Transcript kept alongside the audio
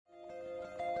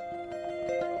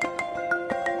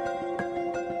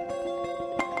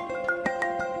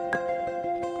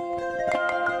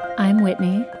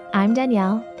Whitney. I'm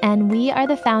Danielle, and we are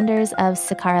the founders of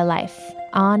Sakara Life,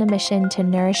 on a mission to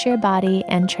nourish your body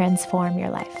and transform your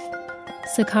life.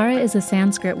 Sakara is a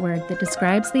Sanskrit word that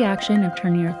describes the action of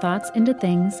turning your thoughts into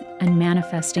things and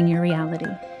manifesting your reality.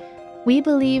 We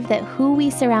believe that who we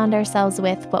surround ourselves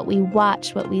with, what we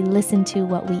watch, what we listen to,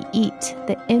 what we eat,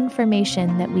 the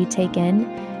information that we take in,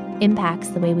 impacts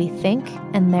the way we think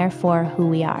and therefore who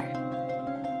we are.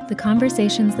 The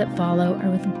conversations that follow are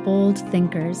with bold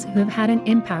thinkers who have had an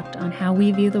impact on how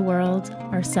we view the world,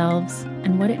 ourselves,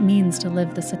 and what it means to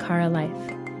live the Sakara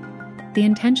life. The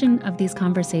intention of these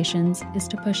conversations is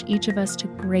to push each of us to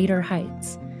greater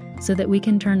heights so that we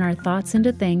can turn our thoughts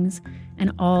into things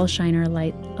and all shine our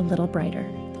light a little brighter.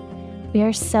 We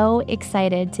are so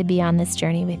excited to be on this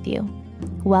journey with you.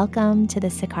 Welcome to the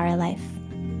Sakara Life.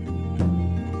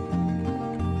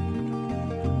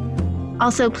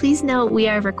 Also, please note we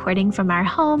are recording from our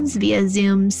homes via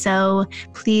Zoom, so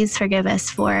please forgive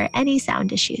us for any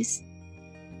sound issues.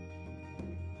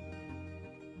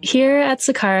 Here at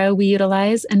Sakara, we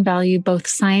utilize and value both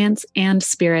science and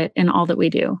spirit in all that we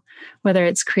do, whether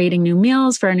it's creating new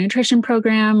meals for our nutrition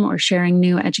program or sharing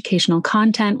new educational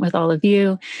content with all of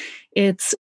you.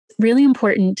 It's really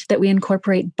important that we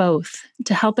incorporate both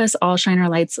to help us all shine our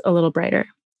lights a little brighter.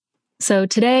 So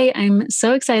today, I'm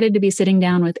so excited to be sitting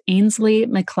down with Ainslie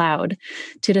Macleod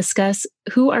to discuss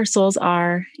who our souls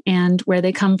are and where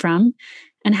they come from,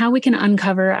 and how we can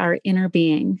uncover our inner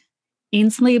being.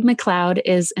 Ainslie Macleod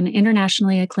is an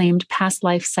internationally acclaimed past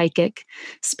life psychic,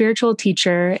 spiritual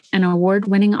teacher, and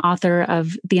award-winning author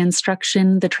of The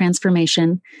Instruction, The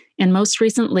Transformation, and most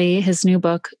recently, his new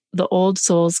book, The Old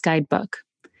Soul's Guidebook.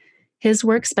 His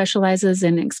work specializes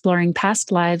in exploring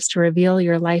past lives to reveal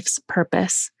your life's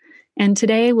purpose. And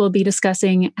today we'll be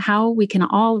discussing how we can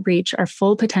all reach our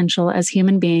full potential as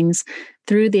human beings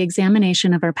through the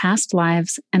examination of our past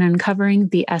lives and uncovering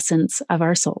the essence of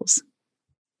our souls.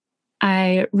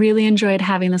 I really enjoyed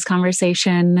having this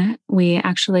conversation. We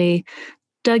actually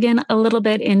dug in a little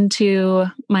bit into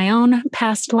my own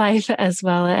past life as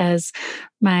well as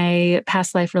my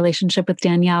past life relationship with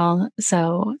Danielle.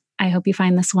 So I hope you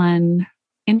find this one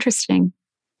interesting.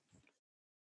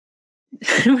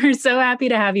 We're so happy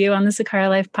to have you on the Sakara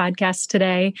Life podcast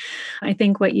today. I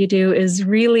think what you do is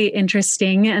really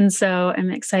interesting. And so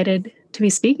I'm excited to be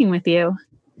speaking with you.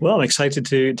 Well, I'm excited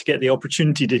to get the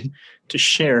opportunity to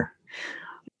share.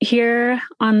 Here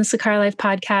on the Sakara Life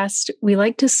podcast, we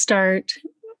like to start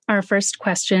our first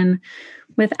question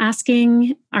with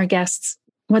asking our guests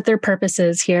what their purpose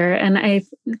is here. And I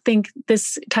think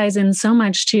this ties in so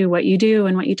much to what you do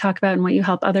and what you talk about and what you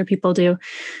help other people do.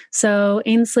 So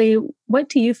Ainslie, what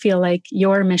do you feel like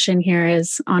your mission here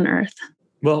is on Earth?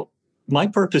 Well, my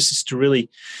purpose is to really,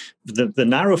 the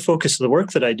narrow focus of the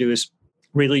work that I do is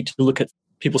really to look at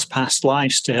people's past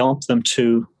lives to help them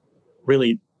to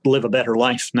really live a better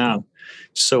life now.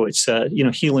 So it's,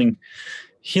 healing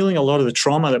a lot of the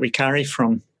trauma that we carry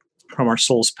from our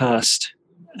soul's past.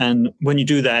 And when you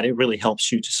do that, it really helps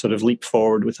you to sort of leap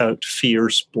forward without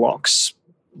fears, blocks,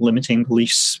 limiting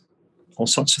beliefs, all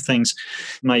sorts of things.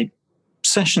 My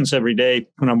sessions every day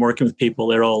when I'm working with people,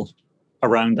 they're all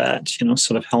around that,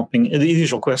 sort of helping. The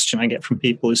usual question I get from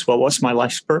people is, well, what's my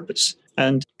life's purpose?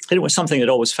 And it was something that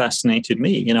always fascinated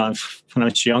me. When I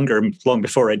was younger, long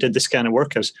before I did this kind of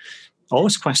work, I was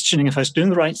always questioning if I was doing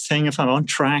the right thing, if I'm on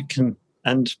track.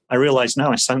 And I realize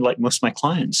now I sound like most of my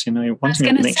clients,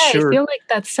 wanting to make sure. I feel like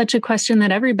that's such a question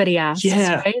that everybody asks,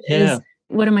 right? Yeah.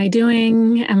 What am I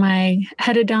doing? Am I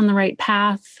headed down the right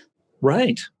path?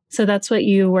 Right. So that's what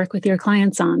you work with your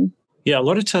clients on. Yeah, a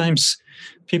lot of times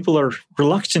people are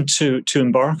reluctant to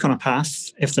embark on a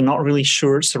path if they're not really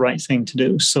sure it's the right thing to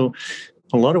do. So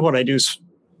a lot of what I do is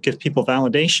give people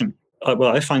validation.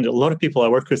 I find that a lot of people I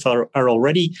work with are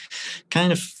already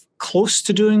kind of close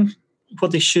to doing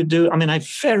what they should do. I mean, I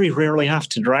very rarely have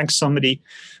to drag somebody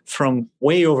from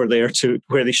way over there to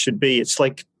where they should be. It's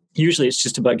like, usually it's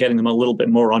just about getting them a little bit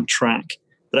more on track.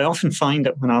 But I often find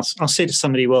that when I'll say to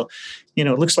somebody, well, it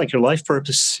looks like your life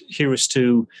purpose here is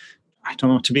to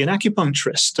be an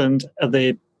acupuncturist. And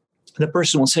the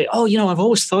person will say, oh, I've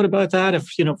always thought about that. I've,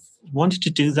 wanted to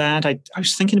do that. I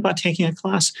was thinking about taking a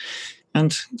class.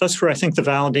 And that's where I think the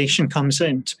validation comes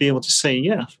in, to be able to say,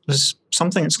 yeah, this is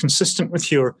something that's consistent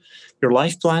with your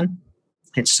life plan.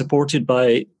 It's supported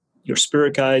by your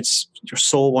spirit guides. Your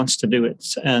soul wants to do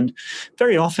it. And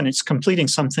very often it's completing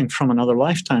something from another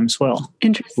lifetime as well.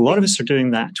 Interesting. A lot of us are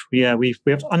doing that. We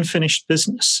have unfinished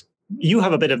business. You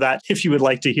have a bit of that if you would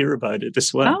like to hear about it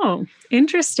as well. Oh,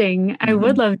 interesting. I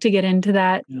would love to get into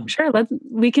that. Yeah. Sure,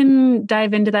 we can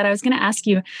dive into that. I was going to ask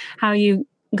you how you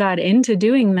got into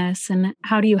doing this, and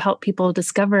how do you help people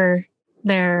discover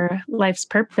their life's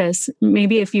purpose?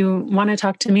 Maybe if you want to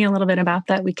talk to me a little bit about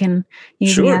that, we can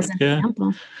use me as an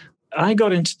example. I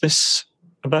got into this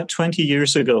about 20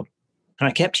 years ago, and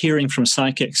I kept hearing from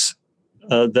psychics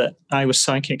that I was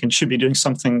psychic and should be doing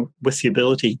something with the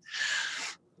ability.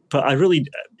 But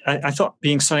I thought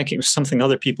being psychic was something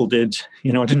other people did. I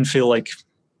didn't feel like,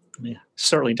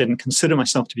 certainly didn't consider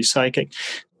myself to be psychic.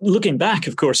 Looking back,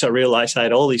 of course, I realized I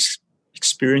had all these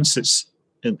experiences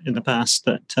in the past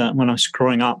that when I was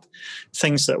growing up,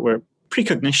 things that were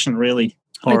precognition, really.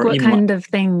 Like what kind of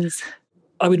things?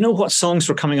 I would know what songs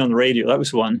were coming on the radio. That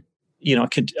was one. I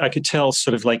could tell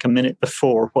sort of like a minute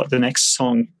before what the next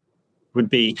song would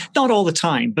be. Not all the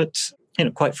time, but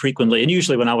quite frequently, and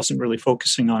usually when I wasn't really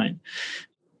focusing on it.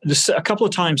 There's a couple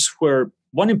of times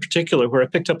one in particular, where I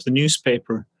picked up the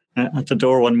newspaper at the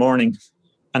door one morning,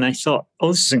 and I thought,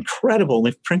 "Oh, this is incredible!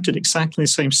 They've printed exactly the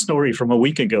same story from a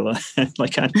week ago." And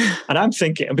I'm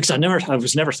thinking, because I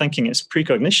was never thinking it's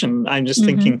precognition. I'm just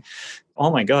thinking,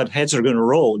 "Oh my God, heads are going to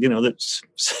roll! That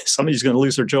somebody's going to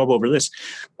lose their job over this,"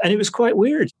 and it was quite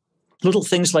weird. Little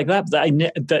things like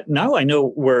that now I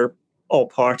know were all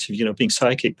part of being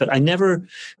psychic, but I never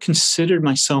considered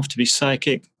myself to be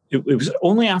psychic. It was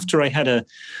only after I had an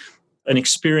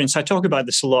experience. I talk about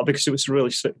this a lot because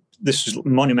this was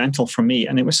monumental for me.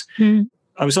 And it was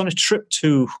I was on a trip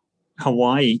to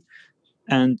Hawaii,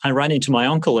 and I ran into my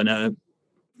uncle in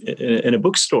a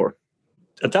bookstore.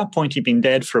 At that point, he'd been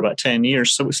dead for about 10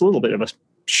 years, so it was a little bit of a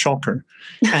shocker.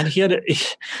 And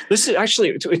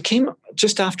it came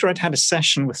just after I'd had a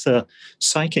session with a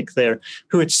psychic there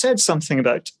who had said something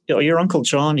about, your Uncle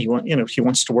John, he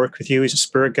wants to work with you, he's a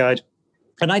spirit guide.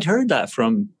 And I'd heard that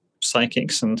from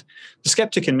psychics, and the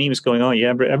skeptic in me was going, "Oh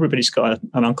yeah, everybody's got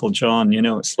an Uncle John,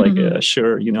 it's like,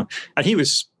 sure, and he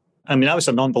was, I was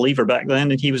a non-believer back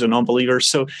then, and he was a non-believer.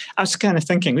 So I was kind of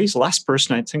thinking, he's the last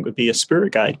person I'd think would be a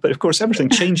spirit guide. But of course, everything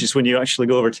changes when you actually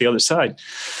go over to the other side.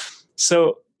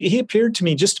 So he appeared to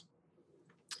me just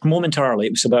momentarily.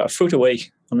 It was about a foot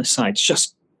away on the side,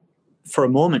 just for a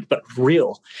moment, but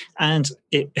real. And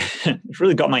it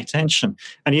really got my attention.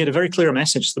 And he had a very clear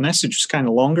message. The message was kind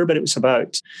of longer, but it was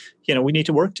about, we need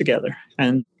to work together.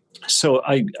 And so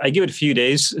I give it a few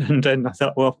days, and then I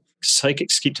thought, well,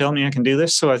 psychics keep telling me I can do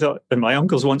this. So I thought, and my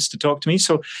uncle wants to talk to me.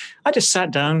 So I just sat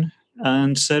down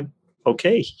and said,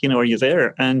 okay, are you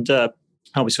there? And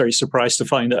I was very surprised to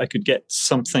find that I could get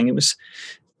something. It was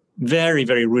very,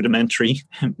 very rudimentary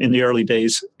in the early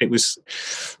days. It was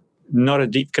not a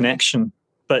deep connection,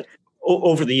 but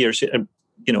over the years,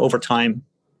 over time,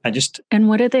 I just... And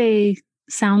what do they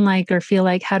sound like or feel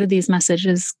like? How do these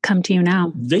messages come to you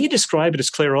now? They describe it as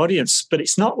clairaudience, but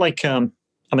it's not like...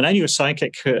 I knew a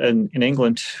psychic in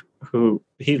England who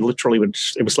he literally would...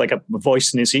 It was like a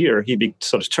voice in his ear. He'd be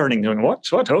sort of turning, going, what?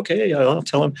 Okay, I'll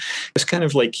tell him. It's kind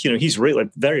of like, he's really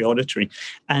very auditory.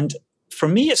 And for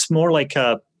me, it's more like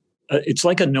it's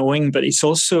like a knowing, but it's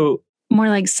also... More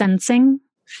like sensing?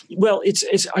 Well, it's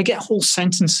I get whole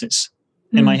sentences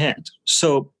in my head.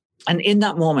 So, and in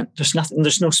that moment,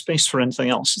 there's no space for anything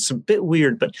else. It's a bit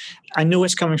weird, but I know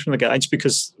it's coming from the guides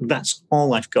because that's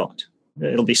all I've got.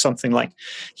 It'll be something like,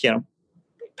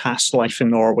 past life in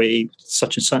Norway,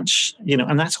 such and such,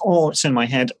 and that's all that's in my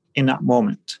head in that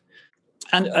moment.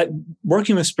 And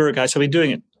working with spirit guides, I've been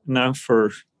doing it now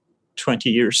for 20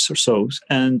 years or so.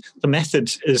 And the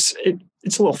method is,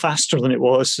 it's a little faster than it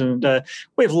was. And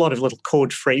we have a lot of little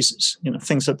code phrases,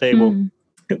 things that they will,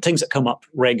 things that come up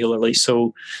regularly.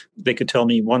 So they could tell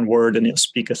me one word and it'll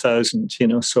speak 1,000,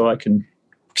 so I can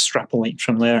extrapolate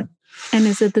from there. And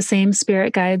is it the same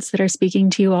spirit guides that are speaking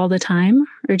to you all the time?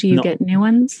 Or do you get new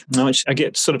ones? No, I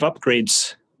get sort of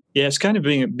upgrades. Yeah, it's kind of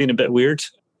been a bit weird.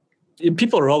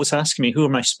 People are always asking me, who are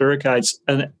my spirit guides?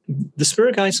 And the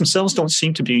spirit guides themselves don't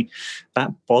seem to be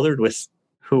that bothered with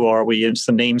who are we. It's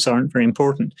the names aren't very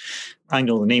important. I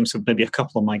know the names of maybe a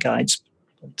couple of my guides,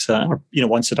 but,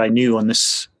 ones that I knew on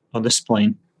this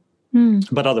plane.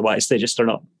 But otherwise, they just are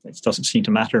not. It doesn't seem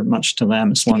to matter much to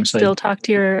them as long as I still talk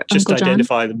to your just Uncle John?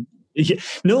 Identify them. Yeah.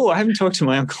 No, I haven't talked to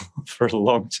my uncle for a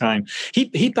long time.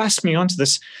 He passed me on to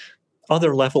this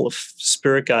other level of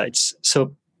spirit guides.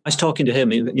 So I was talking to him,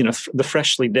 the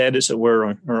freshly dead, as it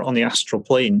were, or on the astral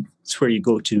plane. It's where you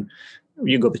go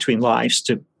between lives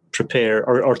to prepare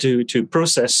or to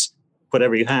process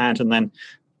whatever you had and then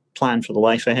plan for the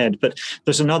life ahead. But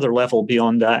there's another level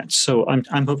beyond that. So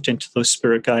I'm hooked into those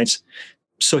spirit guides.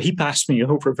 So he passed me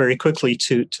over very quickly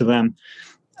to them.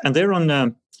 And they're on,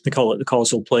 they call it the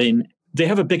causal plane. They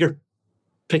have a bigger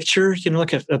picture,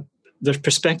 like their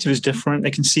perspective is different.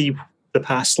 They can see the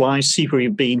past lives, see where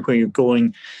you've been, where you're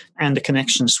going, and the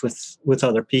connections with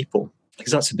other people,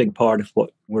 because that's a big part of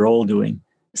what we're all doing.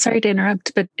 Sorry to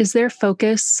interrupt, but is there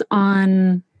focus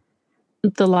on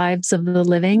the lives of the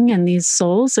living and these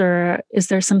souls, or is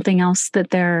there something else that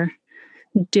they're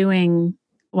doing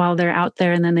while they're out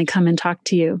there and then they come and talk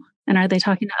to you? And are they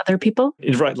talking to other people?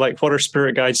 Right, like what are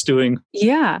spirit guides doing?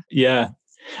 Yeah. Yeah.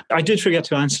 I did forget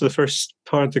to answer the first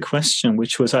part of the question,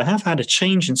 which was I have had a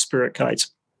change in spirit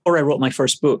guides. Or I wrote my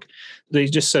first book. They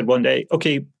just said one day,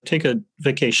 okay, take a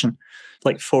vacation,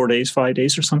 like 4 days, 5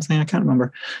 days or something. I can't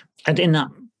remember. And in that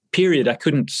period, I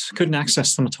couldn't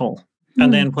access them at all.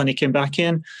 And then when they came back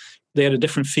in, they had a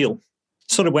different feel.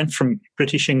 Sort of went from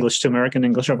British English to American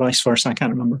English or vice versa. I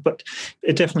can't remember. But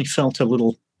it definitely felt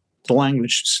the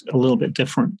language is a little bit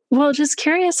different. Well, just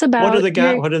curious about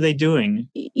what are they doing?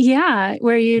 Yeah,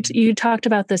 where you talked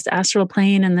about this astral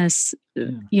plane and this,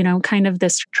 kind of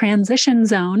this transition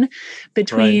zone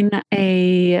between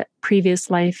a previous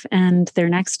life and their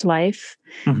next life.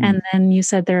 Mm-hmm. And then you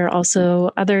said there are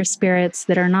also other spirits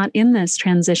that are not in this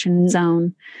transition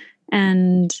zone.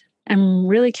 And I'm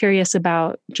really curious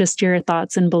about just your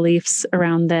thoughts and beliefs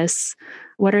around this.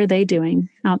 What are they doing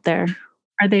out there?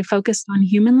 Are they focused on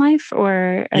human life,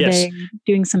 or are they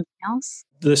doing something else?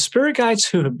 The spirit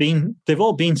guides they've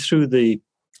all been through the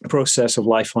process of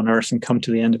life on Earth and come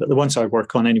to the end of it. The ones I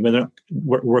work on anyway,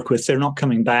 work with, they're not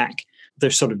coming back. They're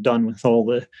sort of done with all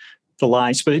the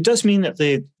lives. But it does mean that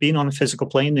they've been on a physical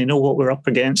plane. They know what we're up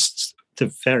against. They're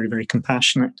very, very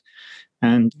compassionate.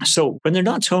 And so when they're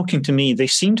not talking to me, they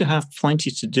seem to have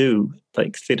plenty to do.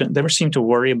 Like they never seem to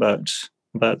worry about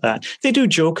that. They do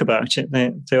joke about it.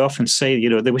 They often say,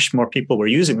 they wish more people were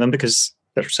using them because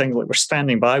they're saying, like, we're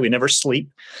standing by, we never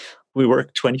sleep, we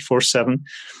work 24/7.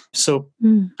 So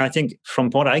I think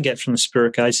from what I get from the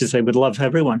spirit guides is they would love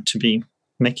everyone to be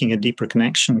making a deeper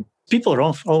connection. People are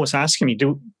always asking me,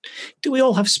 do we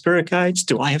all have spirit guides?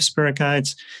 Do I have spirit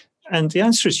guides? And the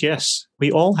answer is yes,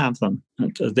 we all have them.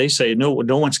 And they say, no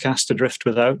one's cast adrift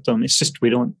without them. It's just we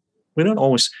don't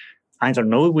always either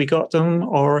know we got them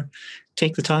or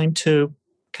take the time to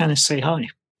kind of say hi.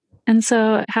 And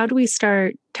so how do we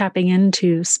start tapping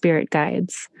into spirit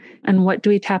guides? And what do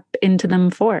we tap into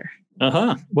them for?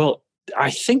 Well,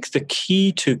 I think the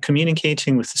key to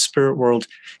communicating with the spirit world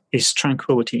is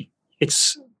tranquility.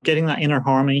 It's getting that inner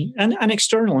harmony and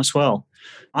external as well.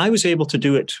 I was able to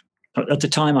do it. At the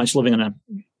time, I was living in a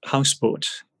houseboat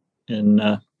in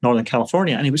Northern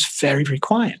California, and it was very, very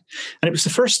quiet. And it was the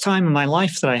first time in my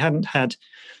life that I hadn't had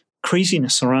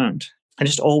craziness around. I'd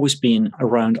just always been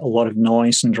around a lot of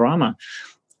noise and drama.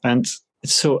 And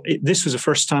so this was the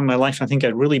first time in my life I think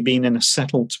I'd really been in a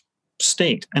settled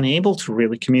state and able to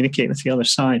really communicate with the other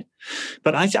side.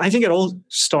 But I think it all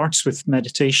starts with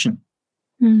meditation,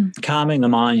 calming the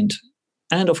mind,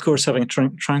 and of course having a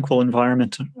tranquil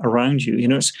environment around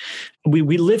you.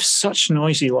 We live such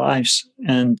noisy lives,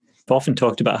 and I've often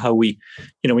talked about how we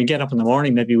get up in the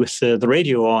morning maybe with the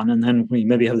radio on, and then we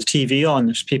maybe have the TV on,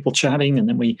 there's people chatting, and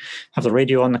then we have the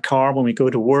radio on in the car when we go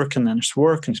to work, and then there's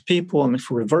work and there's people, and if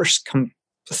we reverse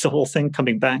the whole thing,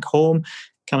 coming back home,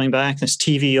 coming back, there's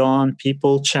TV on,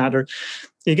 people, chatter.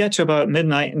 You get to about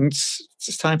midnight and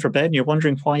it's time for bed, and you're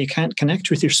wondering why you can't connect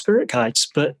with your spirit guides,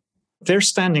 but they're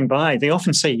standing by. They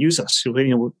often say, use us.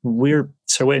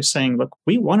 It's a way of saying, look,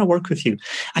 we want to work with you.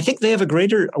 I think they have a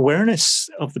greater awareness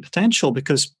of the potential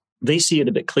because they see it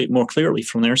a bit more clearly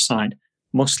from their side.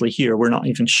 Mostly here, we're not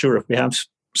even sure if we have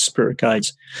spirit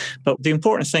guides. But the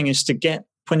important thing is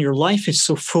when your life is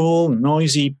so full and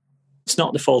noisy, it's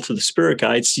not the fault of the spirit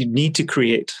guides. You need to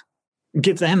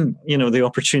give them, the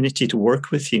opportunity to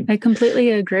work with you. I completely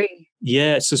agree.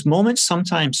 Yeah, it's those moments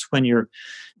sometimes when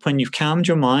you've calmed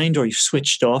your mind or you've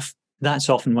switched off, that's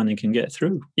often when they can get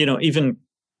through. Even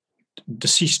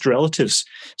deceased relatives,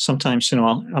 sometimes,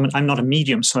 I'm not a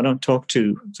medium, so I don't talk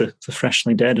to the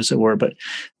freshly dead, as it were, but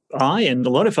I and a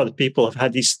lot of other people have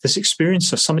had this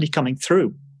experience of somebody coming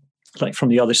through, like from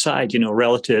the other side,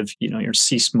 relative, your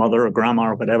deceased mother or grandma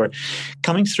or whatever,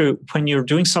 coming through when you're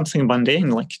doing something mundane,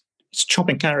 like it's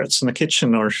chopping carrots in the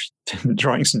kitchen or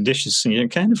drying some dishes, and you're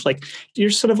kind of like, you're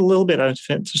sort of a little bit out of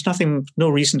it. There's no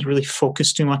reason to really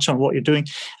focus too much on what you're doing.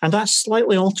 And that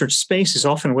slightly altered space is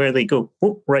often where they go,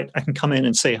 oh, right, I can come in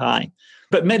and say hi.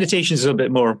 But meditation is a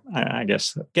bit more, I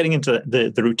guess, getting into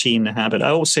the routine, the habit. I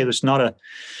always say there's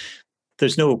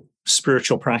no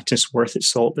spiritual practice worth its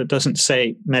salt that doesn't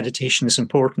say meditation is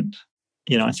important.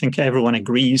 I think everyone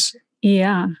agrees.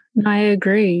 Yeah, I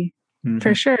agree. Mm-hmm.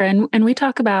 For sure. And we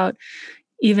talk about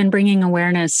even bringing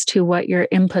awareness to what your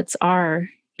inputs are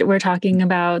we're talking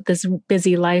about this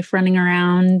busy life running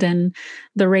around and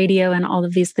the radio and all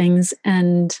of these things.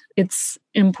 And it's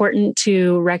important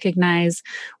to recognize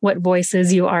what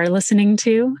voices you are listening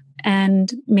to.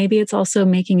 And maybe it's also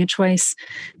making a choice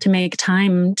to make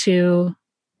time to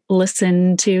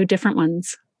listen to different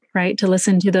ones, right? To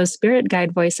listen to those spirit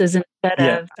guide voices instead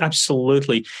of.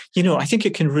 Absolutely. I think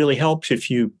it can really help if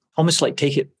you almost like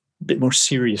take it a bit more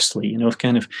seriously,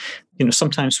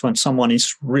 sometimes when someone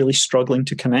is really struggling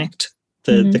to connect,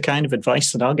 the kind of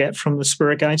advice that I'll get from the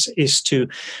spirit guides is to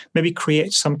maybe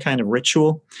create some kind of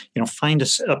ritual, find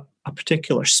a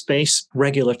particular space,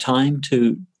 regular time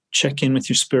to check in with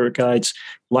your spirit guides,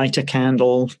 light a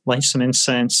candle, light some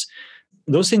incense.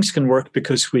 Those things can work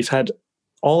because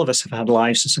all of us have had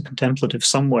lives as a contemplative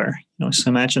somewhere. So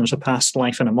imagine there's a past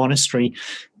life in a monastery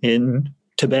in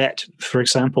Tibet, for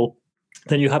example.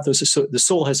 Then you have the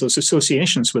soul has those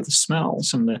associations with the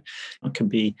smells, and it can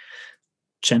be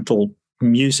gentle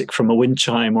music from a wind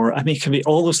chime, it can be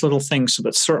all those little things,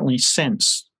 but certainly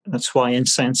scents. That's why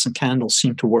incense and candles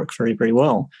seem to work very, very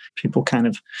well. People kind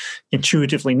of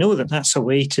intuitively know that that's a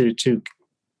way to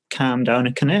calm down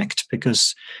and connect,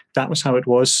 because that was how it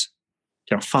was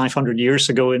 500 years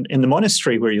ago in the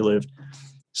monastery where you lived.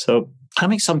 So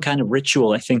having some kind of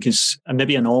ritual, I think, is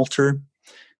maybe an altar,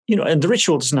 and the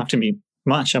ritual doesn't have to be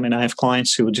much. I have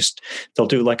clients who they'll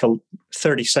do like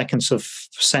 30 seconds of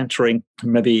centering,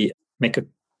 and maybe make a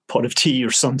pot of tea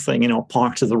or something,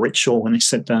 part of the ritual when they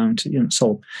sit down to,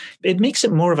 so it makes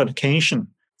it more of an occasion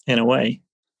in a way.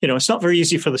 It's not very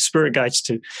easy for the spirit guides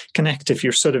to connect if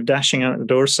you're sort of dashing out the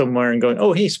door somewhere and going,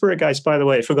 oh, hey, spirit guides, by the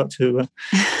way, I forgot to,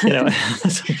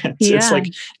 it's like,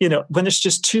 when there's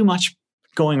just too much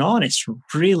going on, it's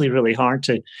really, really hard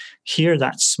to hear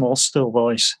that small, still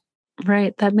voice.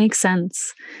 Right. That makes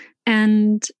sense.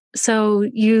 And so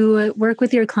you work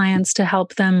with your clients to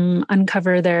help them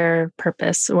uncover their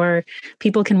purpose, or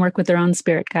people can work with their own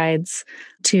spirit guides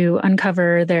to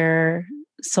uncover their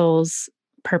soul's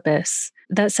purpose.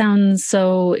 That sounds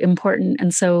so important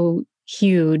and so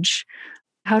huge.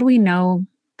 How do we know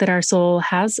that our soul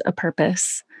has a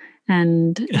purpose?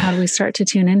 And how do we start to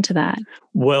tune into that?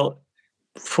 Well,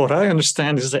 what I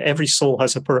understand is that every soul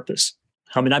has a purpose.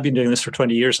 I've been doing this for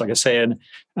 20 years, like I say,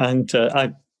 and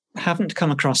I haven't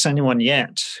come across anyone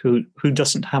yet who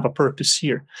doesn't have a purpose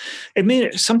here.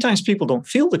 Sometimes people don't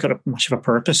feel they've got much of a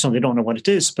purpose, and they don't know what it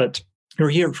is, but you're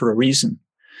here for a reason.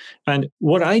 And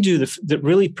what I do, that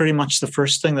really pretty much the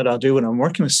first thing that I'll do when I'm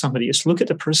working with somebody is look at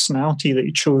the personality that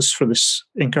you chose for this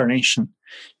incarnation,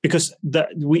 because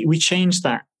we change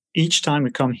that each time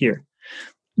we come here,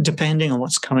 depending on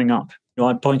what's coming up.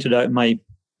 I pointed out in my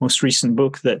most recent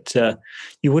book that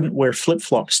you wouldn't wear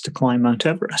flip-flops to climb Mount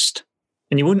Everest,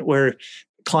 and you wouldn't wear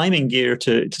climbing gear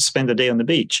to spend a day on the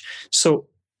beach. So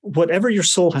whatever your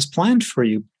soul has planned for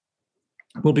you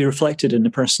will be reflected in the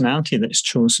personality that is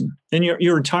chosen. And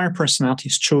your entire personality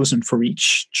is chosen for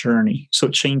each journey. So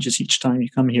it changes each time you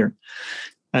come here.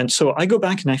 And so I go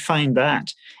back and I find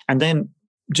that. And then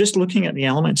just looking at the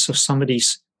elements of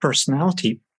somebody's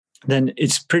personality, then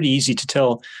it's pretty easy to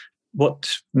tell what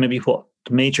the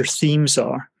major themes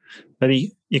are.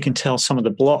 Maybe you can tell some of the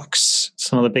blocks,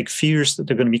 some of the big fears that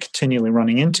they're going to be continually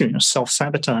running into,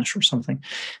 self-sabotage or something.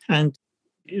 And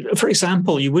for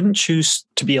example, you wouldn't choose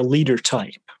to be a leader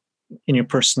type in your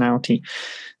personality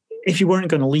if you weren't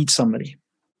going to lead somebody,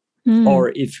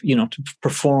 or if, to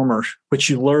performer, which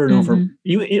you learn over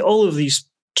all of these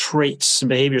traits and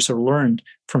behaviors are learned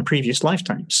from previous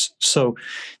lifetimes. So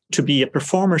to be a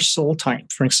performer soul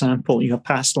type, for example, you have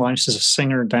past lives as a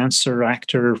singer, dancer,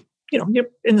 actor, you're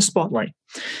in the spotlight.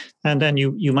 And then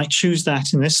you might choose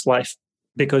that in this life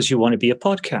because you want to be a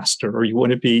podcaster, or you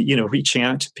want to be, reaching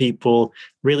out to people,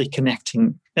 really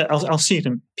connecting. I'll see it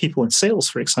in people in sales,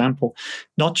 for example,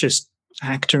 not just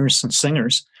actors and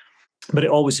singers, but it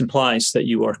always implies that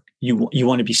you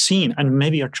want to be seen, and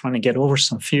maybe you're trying to get over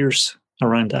some fears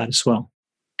around that as well.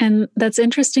 And that's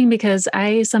interesting, because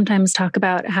I sometimes talk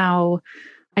about how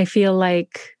I feel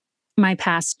like my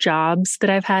past jobs that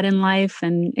I've had in life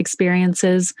and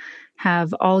experiences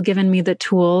have all given me the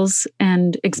tools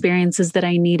and experiences that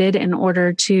I needed in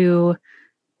order to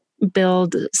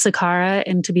build Sakara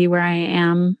and to be where I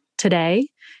am today.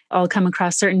 I'll come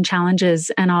across certain challenges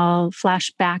and I'll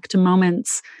flash back to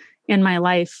moments in my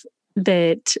life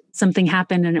that something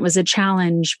happened and it was a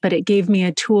challenge, but it gave me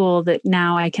a tool that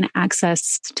now I can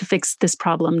access to fix this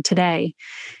problem today.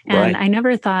 And right. I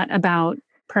never thought about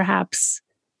perhaps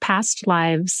past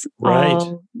lives,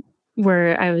 right.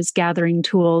 Where I was gathering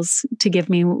tools to give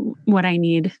me what I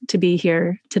need to be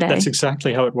here today. That's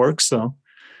exactly how it works, though.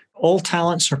 All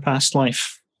talents are past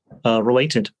life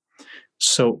related.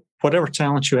 So whatever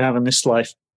talent you have in this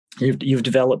life, you've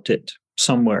developed it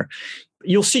somewhere.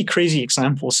 You'll see crazy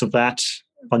examples of that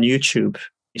on YouTube.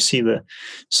 You see the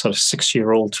sort of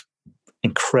 6-year-old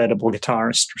incredible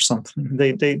guitarist or something.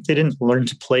 They didn't learn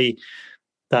to play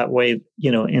that way,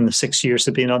 in the 6 years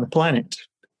of being on the planet.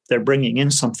 They're bringing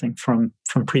in something from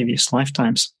previous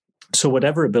lifetimes. So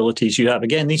whatever abilities you have,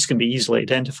 again, these can be easily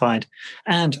identified,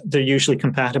 and they're usually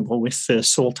compatible with the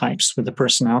soul types, with the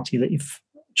personality that you've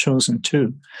chosen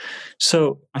too.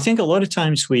 So I think a lot of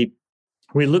times we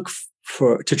look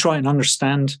to try and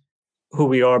understand who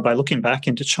we are by looking back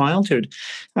into childhood.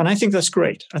 And I think that's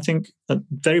great. I think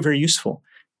very, very useful.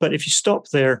 But if you stop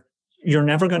there, you're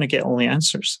never going to get all the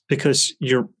answers, because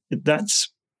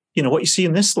what you see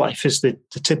in this life is the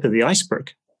tip of the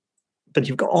iceberg. But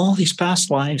you've got all these past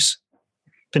lives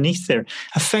beneath there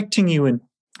affecting you in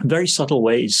very subtle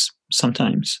ways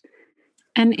sometimes.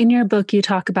 And in your book, you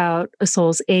talk about a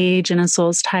soul's age and a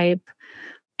soul's type.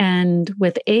 And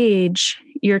with age,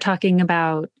 you're talking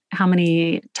about how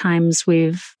many times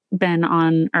we've been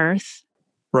on Earth.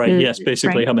 Right. Yes.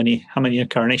 Basically, right? How many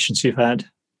incarnations you've had.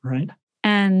 Right.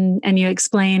 And you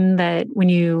explain that when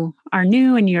you are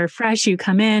new and you're fresh, you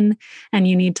come in and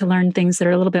you need to learn things that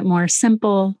are a little bit more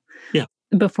simple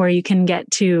before you can get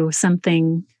to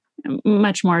something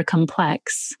much more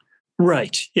complex.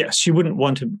 Right. Yes. You wouldn't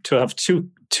want to have too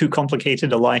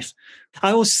complicated a life.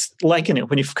 I always liken it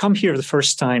when you've come here the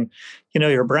first time,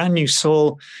 you're a brand new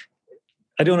soul.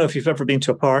 I don't know if you've ever been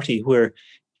to a party where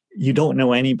you don't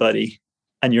know anybody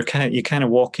and you kind of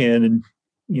walk in and,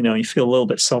 you feel a little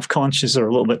bit self-conscious or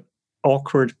a little bit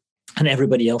awkward, and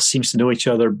everybody else seems to know each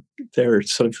other. They're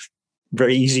sort of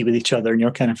very easy with each other and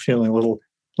you're kind of feeling a little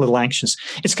anxious.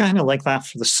 It's kind of like that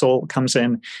for the soul. It comes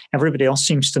in, everybody else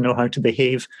seems to know how to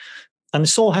behave, and the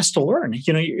soul has to learn.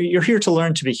 You're here to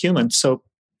learn to be human. So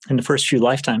in the first few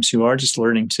lifetimes, you are just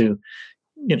learning to,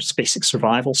 just basic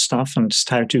survival stuff and just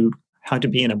how to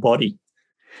be in a body.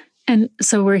 And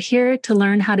so we're here to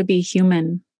learn how to be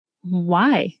human.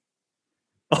 Why?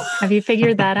 Have you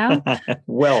figured that out?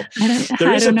 Well,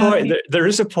 there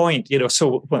is a point,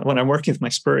 so when I'm working with my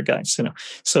spirit guides,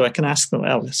 so I can ask them,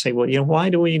 I'll say, well, why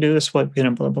do we do this? What, blah,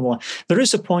 blah, blah. There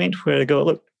is a point where I go,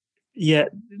 look, yeah,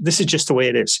 this is just the way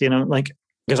it is,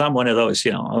 because I'm one of those,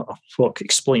 well,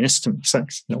 explain this to me. So,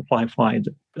 why?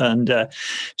 And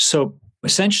so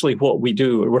essentially what we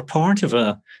do, we're part of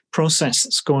a process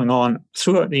that's going on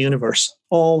throughout the universe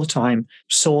all the time.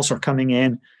 Souls are coming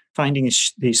in, finding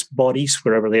these bodies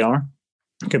wherever they are.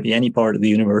 It could be any part of the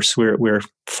universe. We're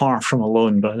far from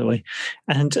alone, by the way.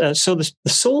 And so the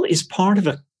soul is part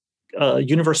of a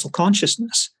universal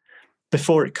consciousness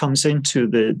before it comes into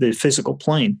the physical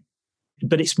plane.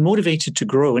 But it's motivated to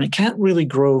grow, and it can't really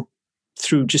grow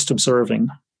through just observing.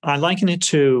 I liken it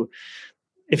to,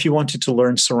 if you wanted to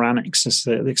learn ceramics, is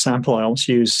the example I always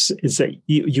use, is that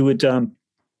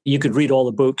you could read all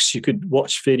the books, you could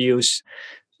watch videos,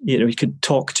 you could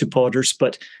talk to potters,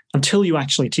 but until you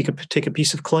actually take a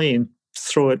piece of clay and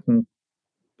throw it and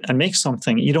make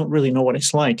something, you don't really know what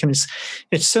it's like. And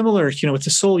it's similar, with the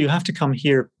soul, you have to come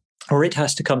here, or it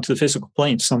has to come to the physical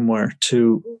plane somewhere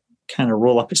to kind of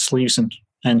roll up its sleeves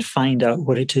and find out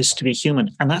what it is to be human.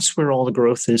 And that's where all the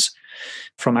growth is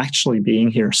from actually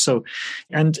being here. So,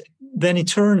 and then in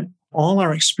turn, all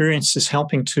our experience is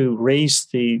helping to raise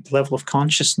the level of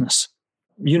consciousness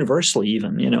universally,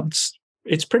 even,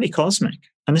 it's pretty cosmic.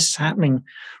 And this is happening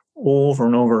over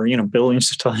and over, billions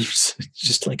of times,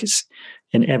 just like it's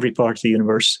in every part of the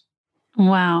universe.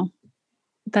 Wow.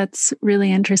 That's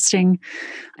really interesting.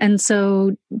 And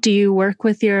so do you work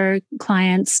with your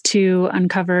clients to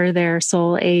uncover their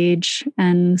soul age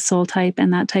and soul type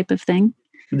and that type of thing?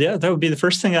 Yeah, that would be the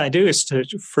first thing I do, is to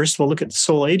first of all look at the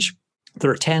soul age.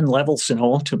 There are 10 levels in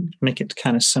all to make it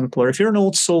kind of simpler. If you're an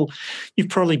old soul, you've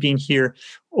probably been here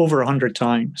over 100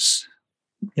 times,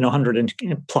 100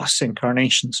 plus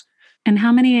incarnations. And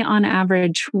how many on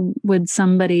average would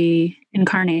somebody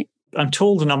incarnate? I'm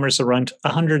told the number is around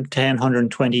 110,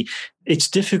 120. It's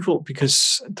difficult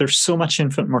because there's so much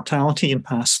infant mortality in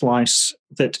past lives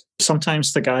that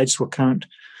sometimes the guides will count,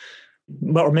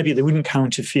 or maybe they wouldn't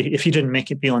count if you didn't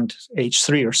make it beyond age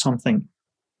 3 or something.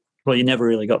 Well, you never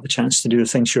really got the chance to do the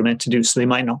things you're meant to do, so they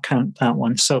might not count that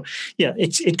one. So yeah,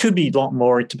 it could be a lot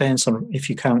more. It depends on if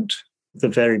you count the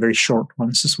very, very short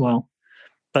ones as well.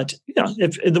 But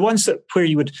if the ones where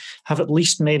you would have at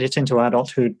least made it into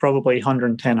adulthood, probably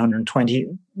 110, 120,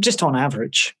 just on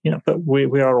average, but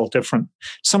we are all different.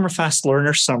 Some are fast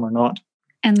learners, some are not.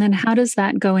 And then how does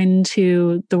that go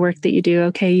into the work that you do?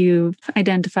 Okay, you've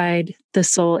identified the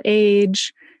soul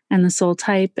age and the soul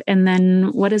type, and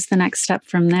then what is the next step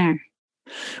from there?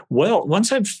 Well,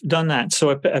 once I've done that,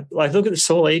 so I look at the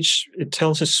soul age, it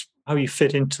tells us how you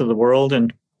fit into the world.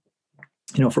 And,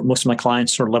 for most of my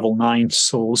clients are level 9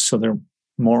 souls, so they're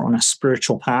more on a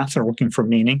spiritual path. They're looking for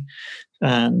meaning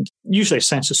and usually a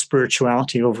sense of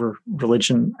spirituality over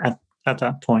religion at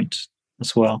that point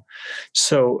as well.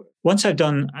 So once I've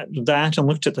done that and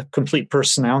looked at the complete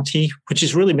personality, which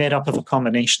is really made up of a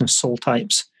combination of soul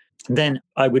types, then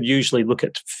I would usually look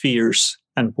at fears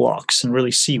and blocks and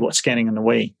really see what's getting in the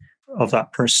way of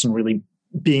that person really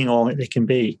being all that they can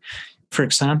be. For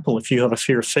example, if you have a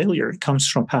fear of failure, it comes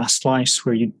from past lives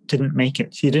where you didn't make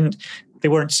it. They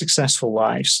weren't successful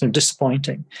lives. They're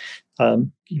disappointing.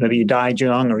 Maybe you died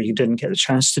young or you didn't get a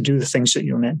chance to do the things that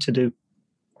you were meant to do.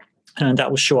 And that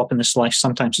will show up in this life.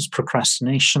 Sometimes it's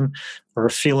procrastination or a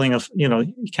feeling of,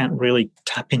 you can't really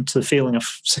tap into the feeling of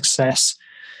success.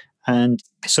 And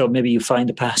so maybe you find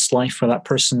a past life where that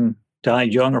person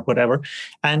died young or whatever.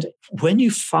 And when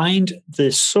you find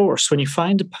the source, when you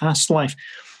find a past life,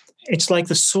 it's like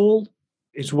the soul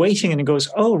is waiting and it goes,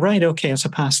 oh, right, okay, it's a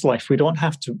past life. We don't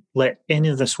have to let any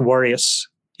of this worry us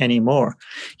anymore.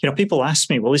 People ask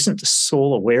me, well, isn't the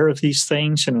soul aware of these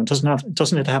things?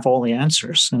 Doesn't it have all the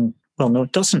answers? And well, no,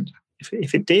 it doesn't.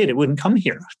 If it did, it wouldn't come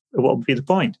here. What would be the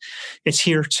point? It's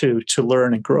here to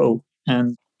learn and grow.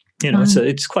 And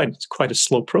it's quite a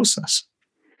slow process.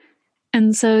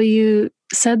 And so you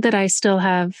said that I still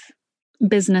have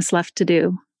business left to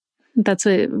do. That's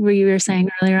what you were saying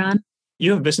earlier on.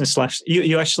 You have business left.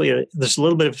 You actually, there's a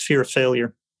little bit of fear of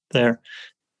failure there.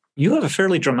 You have a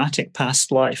fairly dramatic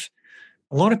past life.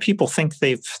 A lot of people think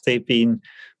they've been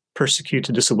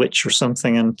persecuted as a witch or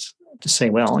something, and to say,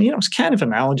 well, it's kind of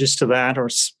analogous to that or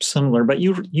similar, but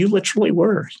you literally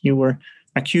were. You were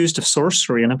accused of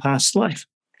sorcery in a past life.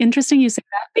 Interesting you say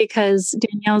that, because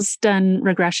Danielle's done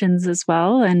regressions as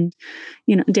well. And,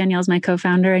 Danielle's my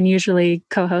co-founder and usually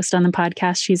co-host on the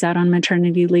podcast. She's out on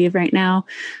maternity leave right now.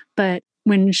 But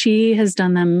when she has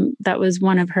done them, that was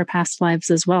one of her past lives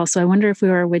as well. So I wonder if we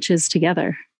were witches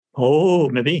together. Oh,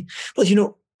 maybe.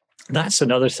 Well, that's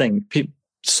another thing.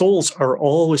 Souls are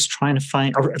always trying to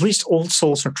find, or at least old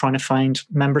souls are trying to find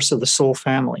members of the soul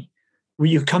family. When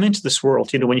you come into this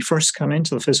world, when you first come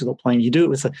into the physical plane, you do it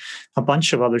with a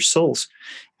bunch of other souls.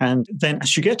 And then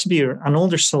as you get to be an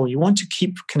older soul, you want to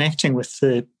keep connecting with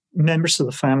the members of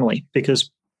the family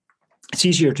because it's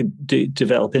easier to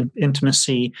develop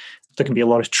intimacy. There can be a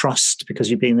lot of trust because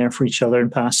you've been there for each other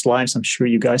in past lives. I'm sure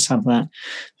you guys have that.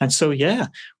 And so,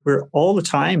 we're all the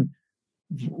time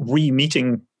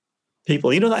re-meeting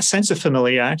people. That sense of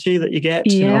familiarity that you get.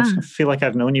 Yeah. I feel like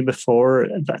I've known you before.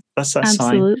 That's that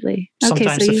sign. Absolutely.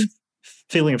 Sometimes the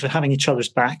feeling of having each other's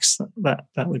backs,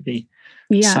 that would be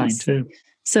a sign too.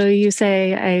 So you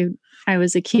say I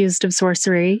was accused of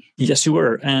sorcery. Yes, you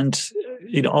were. And,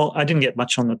 I didn't get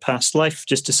much on the past life,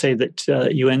 just to say that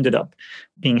you ended up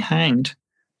being hanged.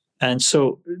 And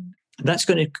so that's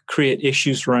going to create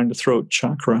issues around the throat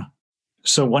chakra.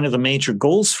 So one of the major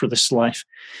goals for this life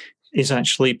is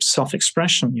actually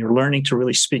self-expression. You're learning to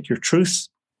really speak your truth,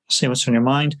 say what's on your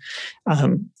mind.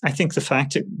 I think the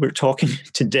fact that we're talking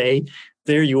today,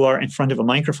 there you are in front of a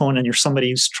microphone and you're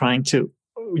somebody who's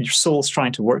your soul's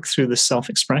trying to work through this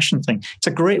self-expression thing. It's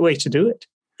a great way to do it.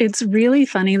 It's really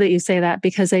funny that you say that,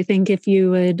 because I think if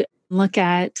you would look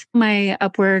at my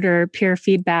upward or peer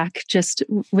feedback just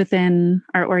within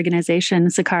our organization,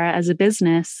 Sakara as a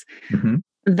business,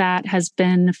 that has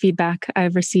been feedback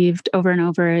I've received over and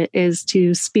over, is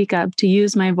to speak up, to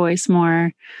use my voice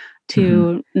more,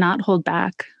 to not hold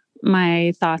back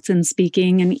my thoughts in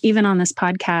speaking. And even on this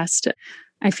podcast,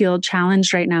 I feel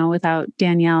challenged right now without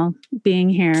Danielle being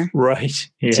here. Right.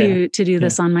 Yeah. To do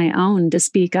this on my own, to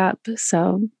speak up.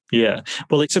 So yeah.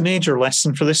 Well, it's a major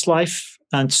lesson for this life.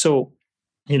 And so,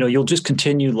 you'll just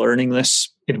continue learning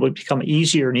this. It will become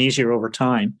easier and easier over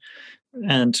time.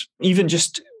 And even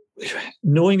just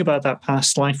knowing about that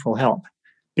past life will help,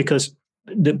 because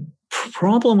the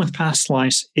problem with past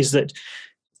lives is that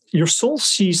your soul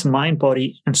sees mind,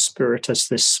 body, and spirit as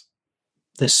this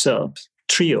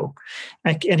trio,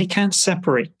 and it can't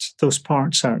separate those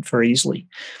parts out very easily.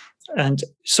 And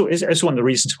so it's one of the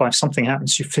reasons why if something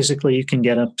happens to you physically, you can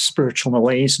get a spiritual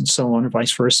malaise and so on, or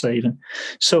vice versa even.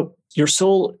 So your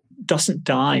soul doesn't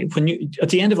die. At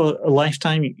the end of a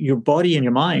lifetime, your body and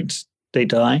your mind, they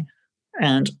die.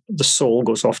 And the soul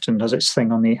goes off and does its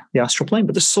thing on the astral plane.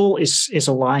 But the soul is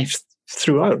alive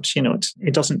throughout.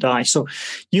 It doesn't die. So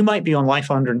you might be on life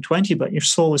 120, but your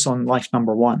soul is on life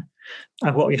number 1.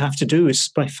 And what you have to do is,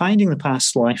 by finding the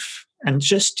past life and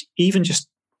just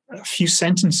a few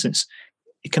sentences,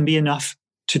 it can be enough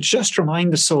to just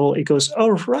remind the soul, it goes,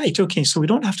 oh, right, okay, so we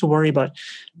don't have to worry about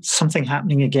something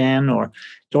happening again, or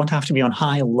don't have to be on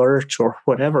high alert or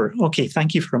whatever. Okay,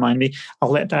 thank you for reminding me.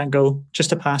 I'll let that go.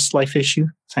 Just a past life issue.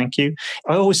 Thank you.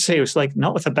 I always say it was like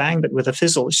not with a bang, but with a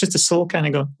fizzle. It's just the soul kind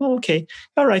of going, oh, okay,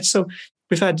 all right. So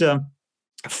we've had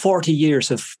 40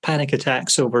 years of panic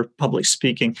attacks over public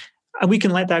speaking, and we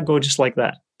can let that go just like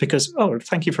that because, oh,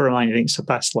 thank you for reminding me it's a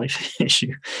past life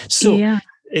issue. So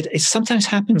it sometimes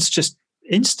happens just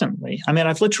instantly. I mean,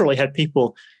 I've literally had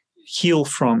people heal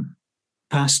from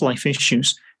past life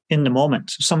issues in the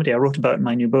moment. Somebody I wrote about in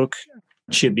my new book,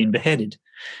 she had been beheaded.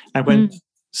 And when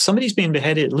somebody's been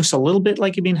beheaded, it looks a little bit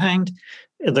like you've been hanged.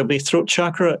 There'll be a throat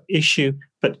chakra issue,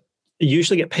 but you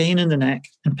usually get pain in the neck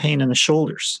and pain in the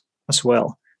shoulders as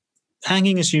well.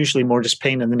 Hanging is usually more just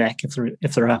pain in the neck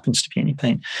if there happens to be any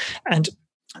pain. And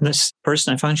this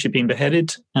person I found, she'd been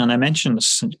beheaded, and I mentioned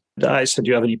this. I said, do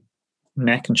you have any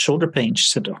neck and shoulder pain? She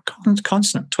said, oh,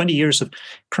 constant, 20 years of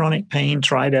chronic pain,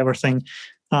 tried everything.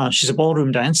 She's a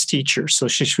ballroom dance teacher, so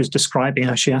she was describing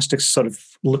how she has to sort of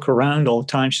look around all the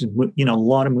time. She's, a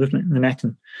lot of movement in the neck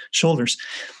and shoulders.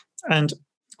 And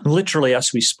literally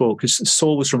as we spoke, his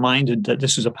soul was reminded that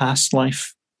this was a past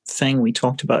life thing. We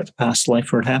talked about the past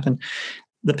life where it happened.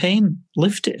 The pain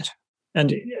lifted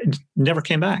and it never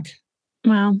came back.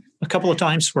 Wow. A couple of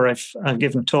times where I've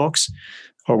given talks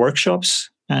or workshops,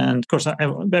 and of course,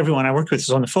 everyone I work with is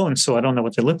on the phone, so I don't know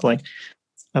what they look like.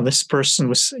 And this person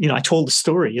was, I told the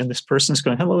story, and this person's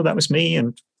going, hello, that was me.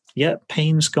 And yeah,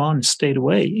 pain's gone and stayed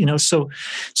away. So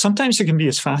sometimes it can be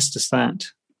as fast as that.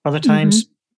 Other times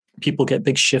people get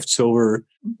big shifts over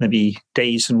maybe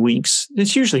days and weeks.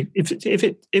 It's usually,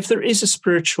 if there is a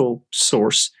spiritual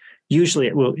source, usually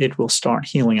it will start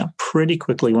healing up pretty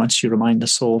quickly once you remind the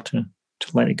soul to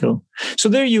let it go. So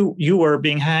there you were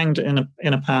being hanged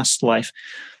in a past life.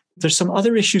 There's some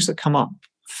other issues that come up.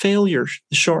 Failure,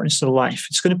 the shortness of life.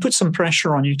 It's going to put some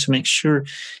pressure on you to make sure,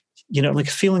 like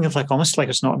a feeling of almost like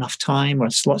it's not enough time or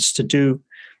it's lots to do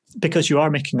because you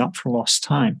are making up for lost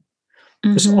time.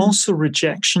 There's also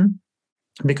rejection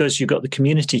because you've got the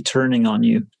community turning on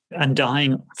you and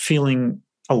dying, feeling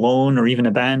alone or even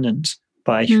abandoned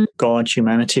by God,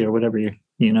 humanity, or whatever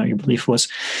your belief was.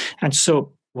 And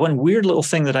so one weird little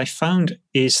thing that I found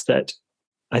is that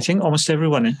I think almost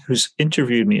everyone who's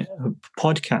interviewed me,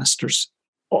 podcasters,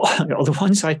 the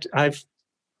ones I've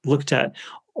looked at,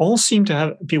 all seem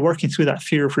to be working through that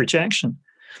fear of rejection.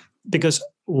 Because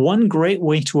one great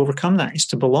way to overcome that is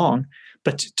to belong,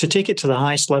 but to take it to the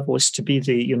highest level is to be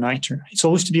the uniter. It's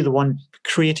always to be the one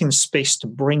creating the space to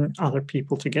bring other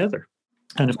people together.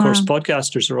 And of course,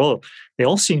 podcasters they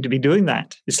all seem to be doing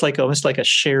that. It's almost like a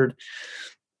shared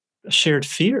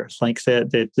fear, like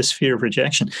this fear of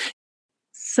rejection.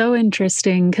 So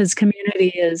interesting, because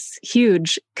community is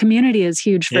huge. Community is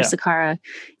huge for Sakara.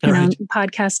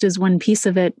 Podcast is one piece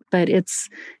of it, but it's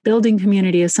building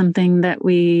community is something that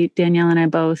Danielle and I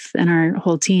both, and our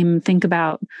whole team think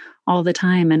about all the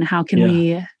time. And how can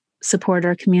we support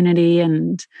our community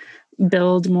and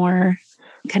build more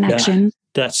connection? Yeah,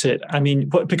 that's it. I mean,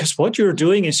 because what you're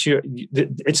doing is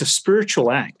it's a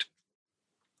spiritual act.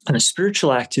 And a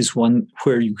spiritual act is one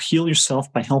where you heal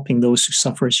yourself by helping those who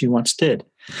suffer as you once did.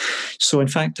 So, in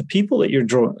fact, the people that you're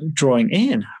drawing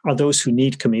in are those who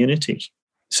need community.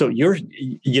 So you're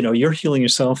healing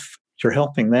yourself. You're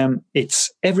helping them.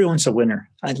 Everyone's a winner.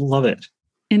 I love it.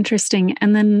 Interesting.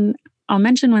 And then I'll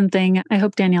mention one thing. I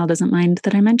hope Danielle doesn't mind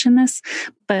that I mention this,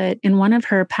 but in one of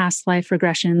her past life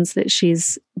regressions that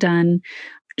she's done,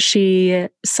 she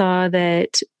saw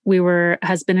that we were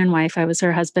husband and wife. I was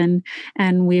her husband,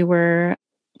 and we were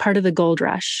part of the gold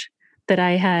rush, that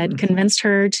I had convinced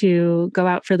her to go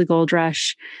out for the gold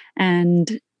rush,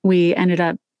 and we ended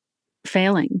up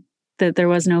failing, that there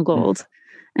was no gold.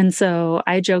 And so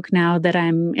I joke now that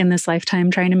I'm in this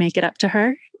lifetime trying to make it up to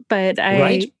her, but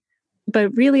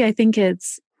really I think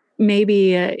it's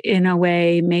maybe in a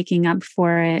way making up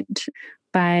for it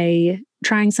by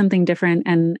trying something different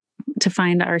and to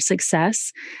find our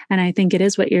success. And I think it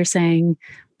is what you're saying,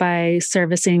 by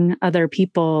servicing other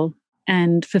people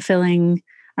and fulfilling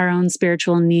our own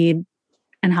spiritual need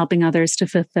and helping others to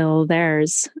fulfill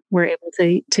theirs, we're able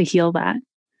to heal that.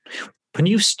 When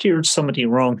you've steered somebody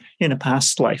wrong in a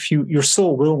past life, your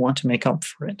soul will want to make up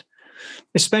for it,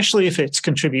 especially if it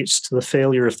contributes to the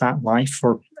failure of that life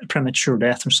or premature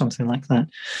death or something like that.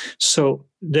 So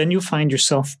then you find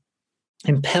yourself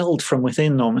impelled from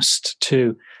within almost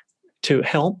to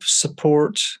help,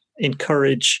 support,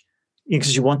 encourage,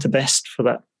 because you want the best for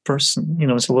that person.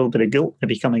 It's a little bit of guilt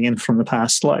maybe coming in from the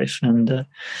past life. And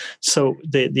so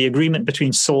the agreement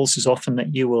between souls is often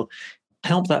that you will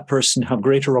help that person have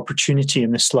greater opportunity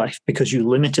in this life because you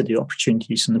limited the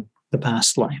opportunities in the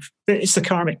past life. It's the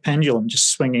karmic pendulum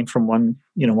just swinging from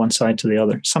one side to the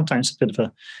other. Sometimes a bit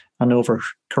of an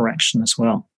overcorrection as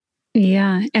well.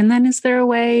 Yeah. And then is there a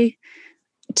way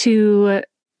to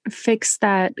fix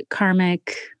that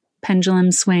karmic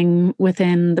pendulum swing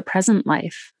within the present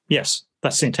life? Yes,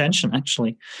 that's the intention,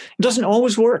 actually. It doesn't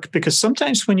always work because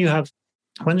sometimes when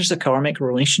there's a karmic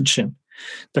relationship,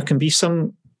 there can be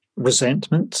some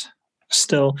resentment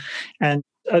still. And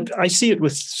I see it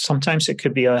with, sometimes it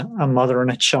could be a mother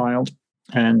and a child,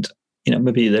 and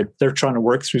maybe they're trying to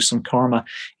work through some karma,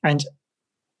 and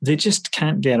they just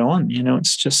can't get on.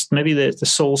 It's just maybe the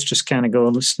souls just kind of go,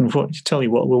 listen, tell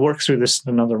you what, we'll work through this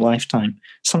in another lifetime.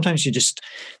 Sometimes you just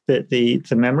the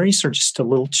memories are just a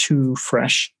little too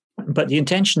fresh. But the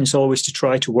intention is always to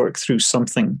try to work through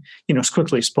something, as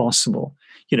quickly as possible.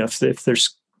 If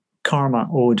there's karma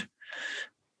owed,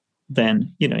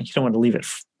 then you don't want to leave it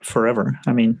forever.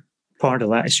 I mean, part of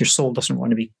that is your soul doesn't want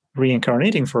to be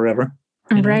reincarnating forever.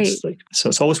 Right. So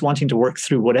it's always wanting to work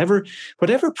through whatever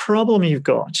problem you've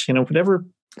got, whatever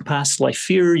past life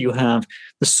fear you have,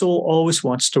 the soul always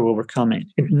wants to overcome it.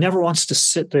 It never wants to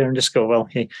sit there and just go, well,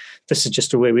 hey, this is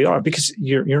just the way we are, because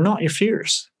you're not your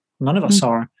fears. None of us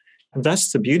are. And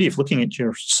that's the beauty of looking at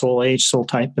your soul age, soul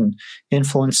type, and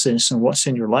influences and what's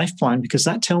in your life plan, because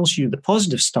that tells you the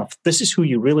positive stuff. This is who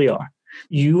you really are.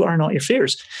 You are not your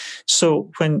fears.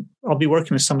 So when I'll be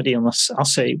working with somebody, and I'll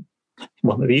say,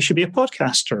 well, maybe you should be a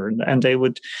podcaster. And they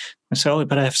would say, oh,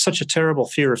 but I have such a terrible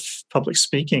fear of public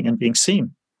speaking and being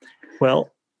seen. Well,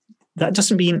 that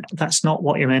doesn't mean that's not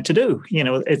what you're meant to do.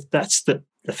 That's the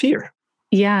fear.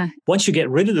 Yeah. Once you get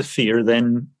rid of the fear,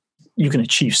 then you can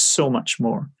achieve so much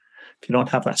more. If you don't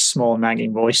have that small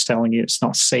nagging voice telling you it's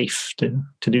not safe to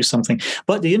do something.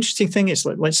 But the interesting thing is,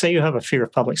 let's say you have a fear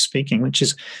of public speaking, which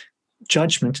is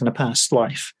judgment in a past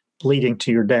life leading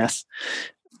to your death.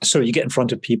 So you get in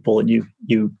front of people and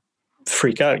you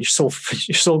freak out.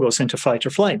 Your soul goes into fight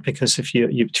or flight, because if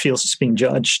you feel it's being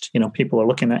judged, people are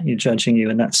looking at you, judging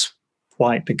you, and that's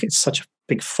why it's such a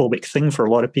big phobic thing for a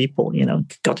lot of people.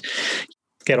 Got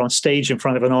get on stage in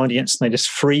front of an audience and they just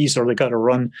freeze, or they got to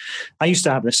run. I used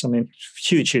to have this,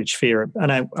 huge fear,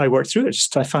 and I worked through it.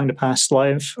 I found a past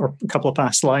life or a couple of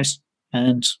past lives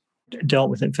and dealt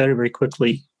with it very, very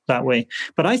quickly that way.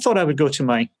 But I thought I would go to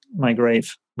my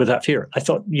grave with that fear. I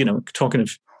thought, talking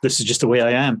of this is just the way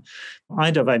I am,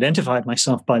 I'd have identified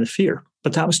myself by the fear,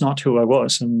 but that was not who I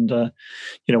was. And,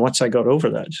 once I got over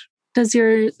that. Does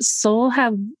your soul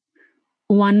have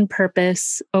one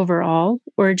purpose overall,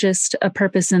 or just a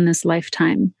purpose in this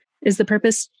lifetime? Is the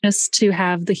purpose just to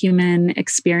have the human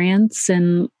experience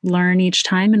and learn each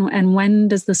time? And when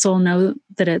does the soul know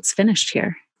that it's finished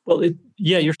here? Well,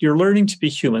 you're learning to be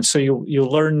human. So you'll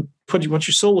learn what your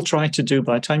soul will try to do.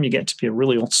 By the time you get to be a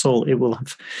really old soul, it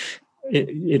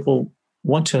will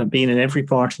want to have been in every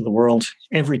part of the world,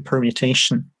 every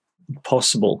permutation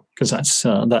possible, because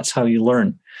that's how you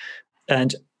learn.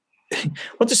 And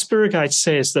what the spirit guides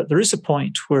say is that there is a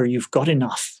point where you've got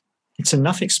enough. It's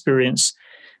enough experience.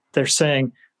 They're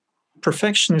saying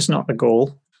perfection is not the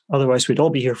goal. Otherwise, we'd all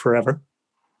be here forever.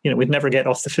 We'd never get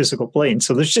off the physical plane.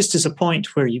 So there's just is a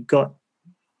point where you've got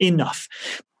enough.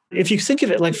 If you think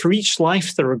of it like for each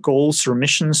life, there are goals or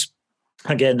missions.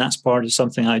 Again, that's part of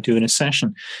something I do in a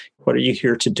session. What are you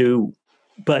here to do?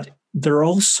 But there are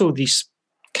also these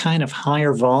kind of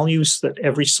higher values that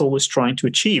every soul is trying to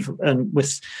achieve. And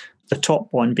with the top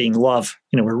one being love,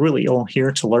 we're really all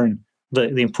here to learn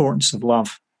the importance of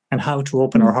love and how to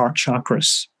open our heart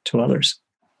chakras to others.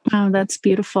 Wow, that's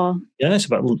beautiful. Yeah, it's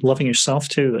about loving yourself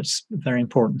too. That's a very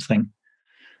important thing.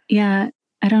 Yeah.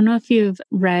 I don't know if you've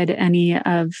read any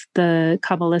of the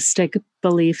Kabbalistic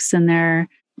beliefs and their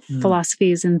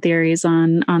philosophies and theories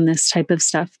on this type of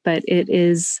stuff, but it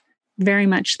is very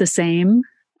much the same.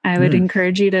 I would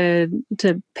encourage you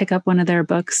to pick up one of their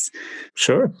books.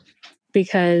 Sure.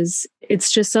 Because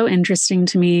it's just so interesting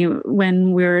to me.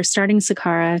 When we were starting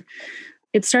Sakara,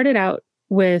 it started out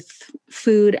with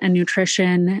food and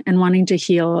nutrition and wanting to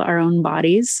heal our own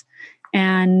bodies.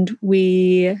 And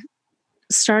we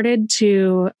started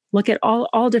to look at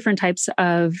all different types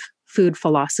of food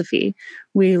philosophy.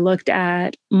 We looked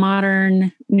at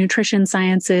modern nutrition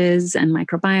sciences and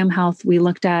microbiome health. We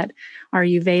looked at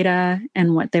Ayurveda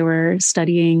and what they were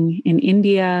studying in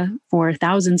India for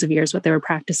thousands of years, what they were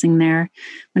practicing there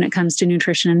when it comes to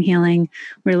nutrition and healing.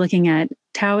 We're looking at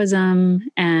Taoism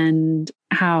and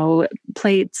how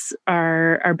plates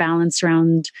are balanced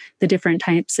around the different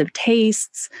types of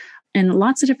tastes and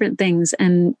lots of different things.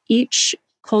 And each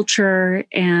culture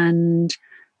and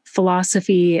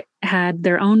philosophy had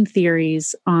their own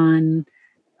theories on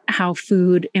how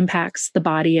food impacts the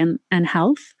body and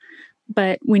health.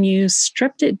 But when you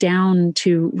stripped it down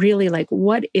to really like,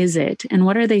 what is it and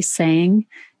what are they saying?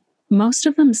 Most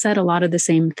of them said a lot of the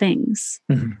same things.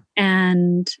 Mm-hmm.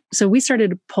 And so we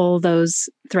started to pull those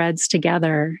threads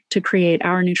together to create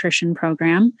our nutrition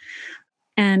program.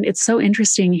 And it's so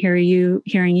interesting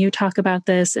hearing you talk about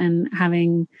this, and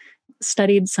having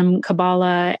studied some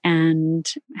Kabbalah and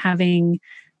having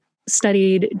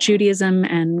studied Judaism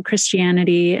and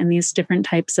Christianity and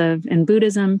and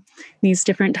Buddhism, these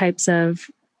different types of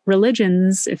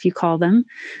religions, if you call them,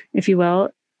 if you will.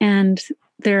 And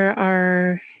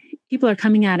people are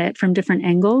coming at it from different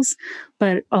angles,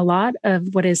 but a lot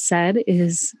of what is said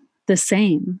is the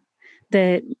same,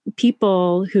 that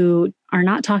people who are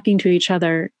not talking to each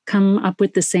other come up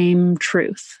with the same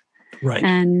truth. Right.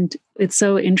 And it's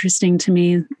so interesting to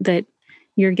me that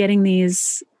you're getting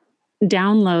these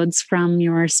downloads from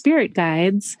your spirit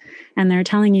guides, and they're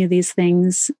telling you these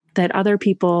things that other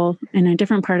people in a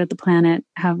different part of the planet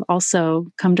have also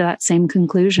come to that same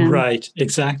conclusion. Right,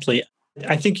 exactly.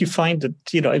 I think you find that,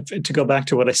 to go back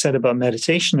to what I said about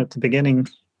meditation at the beginning,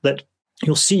 that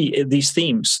you'll see these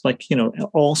themes, like,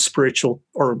 all spiritual,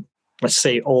 or let's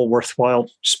say all worthwhile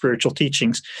spiritual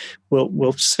teachings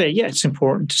will say, yeah, it's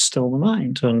important to still the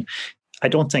mind. And I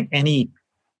don't think any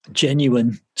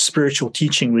genuine spiritual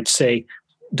teaching would say,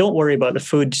 don't worry about the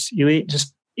food you eat,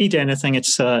 just eat anything. It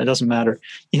doesn't matter.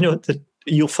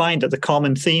 You'll find that the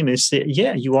common theme is that,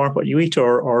 yeah, you are what you eat,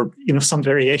 or some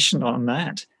variation on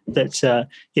that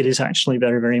it is actually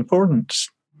very, very important.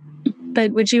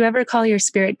 But would you ever call your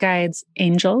spirit guides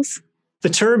angels? The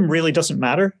term really doesn't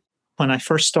matter. When I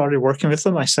first started working with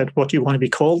them, I said, what do you want to be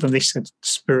called? And they said,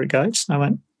 spirit guides. And I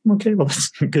went, okay, well, that's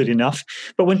good enough.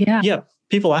 But when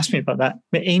people ask me about that,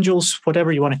 angels,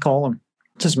 whatever you want to call them,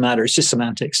 it doesn't matter. It's just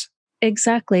semantics.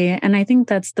 Exactly. And I think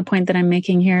that's the point that I'm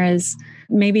making here, is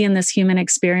maybe in this human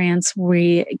experience,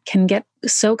 we can get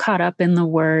so caught up in the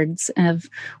words of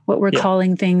what we're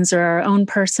calling things, or our own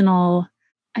personal,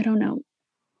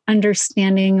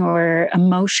 understanding or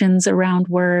emotions around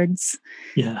words,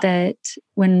 that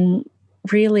when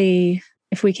really,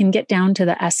 if we can get down to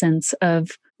the essence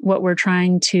of what we're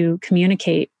trying to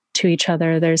communicate to each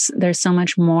other, there's so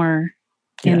much more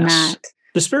in that.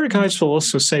 The spirit guides will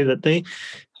also say that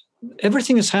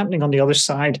everything that's happening on the other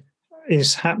side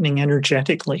is happening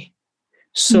energetically.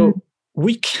 So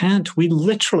we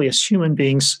literally, as human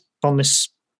beings on this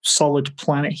solid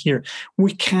planet here,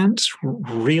 we can't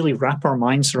really wrap our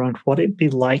minds around what it'd be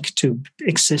like to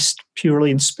exist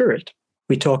purely in spirit.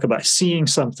 We talk about seeing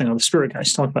something, or the spirit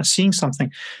guides talk about seeing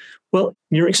something. Well,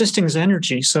 you're existing as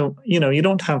energy. So, you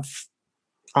don't have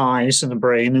eyes and a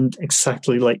brain and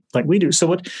exactly like we do. So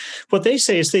what they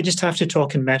say is they just have to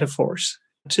talk in metaphors,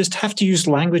 just have to use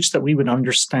language that we would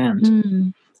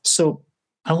understand. So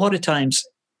a lot of times,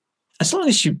 as long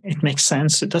as it makes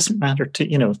sense, it doesn't matter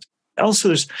to, also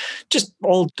there's just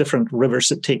all different rivers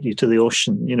that take you to the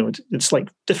ocean. It's like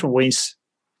different ways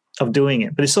of doing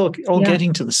it, but it's all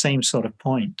getting to the same sort of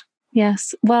point.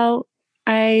 Yes. Well,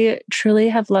 I truly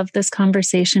have loved this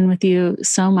conversation with you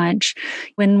so much.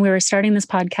 When we were starting this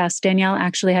podcast, Danielle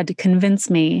actually had to convince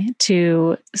me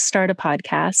to start a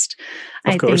podcast.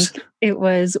 Of course. Think it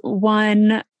was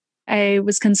one, I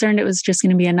was concerned it was just going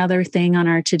to be another thing on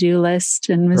our to-do list,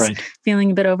 and was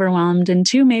feeling a bit overwhelmed. And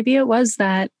two, maybe it was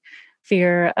that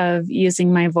fear of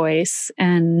using my voice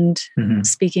and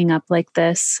speaking up like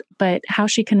this. But how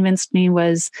she convinced me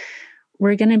was,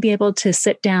 we're going to be able to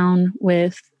sit down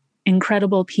with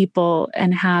incredible people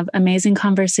and have amazing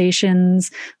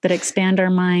conversations that expand our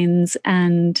minds,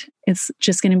 and it's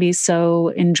just going to be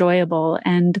so enjoyable.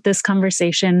 And this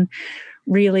conversation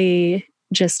really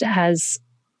just has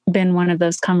been one of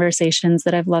those conversations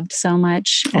that I've loved so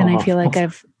much. And I feel like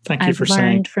I've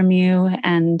learned from you,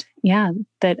 and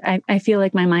that I feel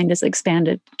like my mind is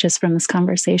expanded just from this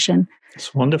conversation.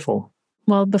 It's wonderful.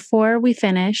 Well, before we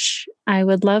finish, I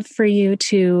would love for you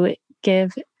to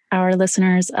give our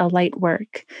listeners a light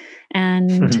work.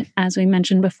 And as we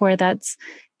mentioned before, that's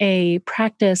a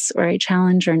practice or a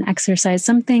challenge or an exercise,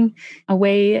 a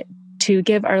way to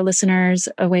give our listeners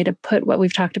a way to put what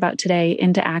we've talked about today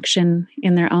into action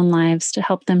in their own lives to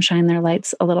help them shine their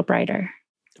lights a little brighter.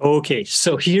 Okay,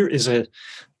 so here is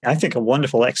I think a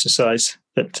wonderful exercise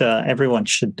that everyone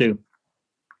should do.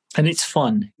 And it's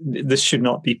fun. This should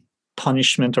not be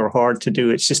punishment or hard to do.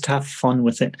 It's just to have fun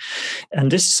with it. And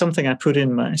this is something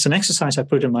it's an exercise I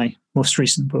put in my most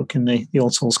recent book, in the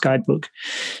Old Souls Guidebook.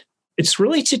 It's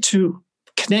related to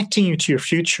connecting you to your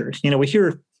future. We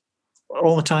hear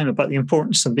all the time about the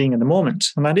importance of being in the moment,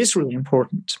 and that is really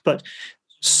important. But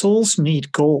souls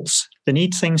need goals. They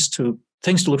need things to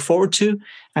look forward to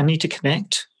and need to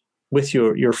connect with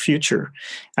your future.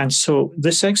 And so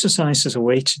this exercise is a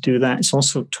way to do that. It's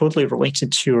also totally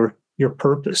related to your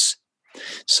purpose.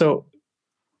 So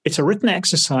it's a written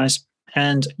exercise,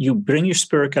 and you bring your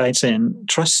spirit guides in,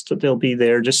 trust that they'll be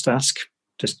there. Just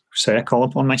say, I call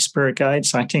upon my spirit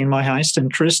guides, acting in my highest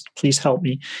interest. Please help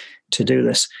me to do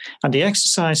this. And the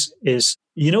exercise is,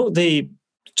 the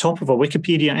top of a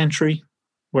Wikipedia entry,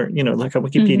 where, like a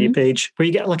Wikipedia page, where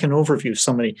you get like an overview of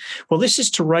somebody. Well, this is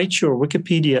to write your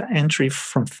Wikipedia entry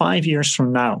from 5 years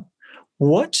from now.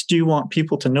 What do you want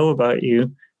people to know about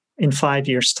you in 5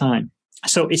 years' time?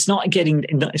 So it's not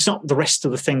the rest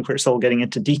of the thing where it's all getting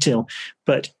into detail,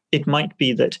 but it might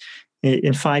be that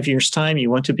in 5 years' time,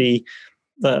 you want to be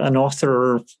an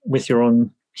author with your own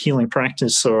healing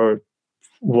practice or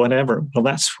whatever. Well,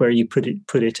 that's where you put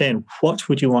it in. What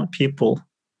would you want people?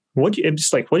 What do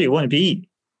you want to be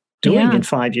doing in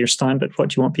 5 years' time? But what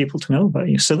do you want people to know about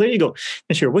you? So there you go.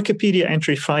 It's your Wikipedia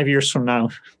entry 5 years from now.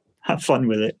 Have fun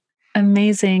with it.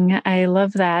 Amazing. I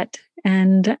love that.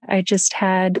 And I just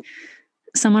had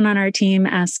someone on our team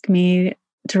ask me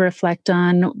to reflect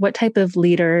on what type of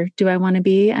leader do I want to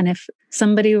be? And if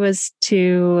somebody was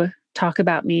to talk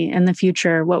about me in the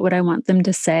future, what would I want them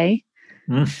to say?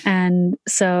 And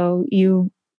so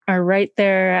you are right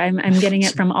there. I'm getting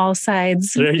it from all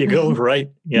sides. There you go. Right.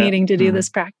 Yeah. Needing to do this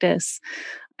practice.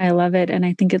 I love it. And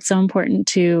I think it's so important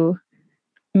to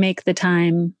make the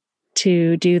time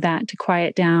to do that, to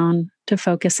quiet down, to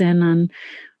focus in on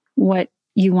what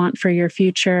you want for your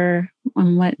future,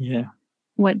 and what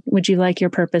would you like your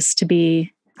purpose to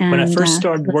be. And, when I first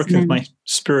started working with my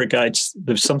spirit guides,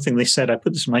 there's something they said. I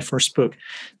put this in my first book.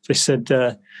 They said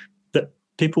that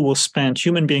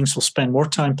human beings will spend more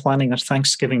time planning their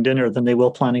Thanksgiving dinner than they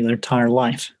will planning their entire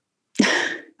life.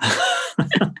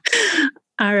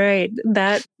 All right.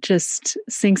 That just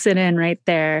sinks it in right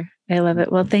there. I love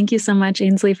it. Well, thank you so much,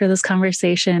 Ainslie, for this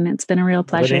conversation. It's been a real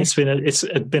pleasure. It's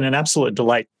been an absolute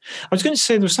delight. I was going to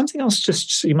say there's something else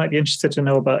just you might be interested to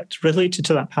know about related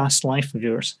to that past life of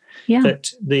yours. Yeah.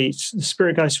 That the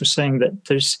spirit guides were saying that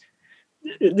this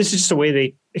is just the way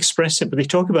they express it, but they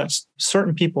talk about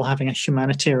certain people having a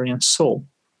humanitarian soul,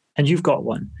 and you've got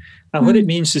one. And what it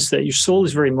means is that your soul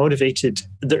is very motivated.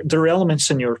 There are elements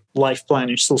in your life plan,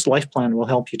 your soul's life plan will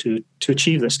help you to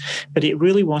achieve this, but it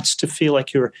really wants to feel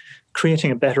like you're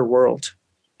creating a better world.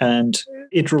 And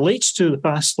it relates to the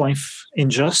past life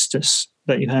injustice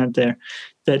that you had there,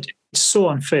 that it's so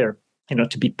unfair,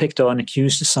 to be picked on,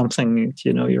 accused of something,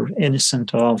 you're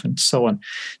innocent of, and so on.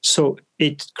 So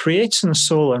it creates in the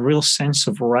soul a real sense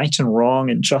of right and wrong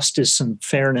and justice and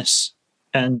fairness.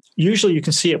 And usually you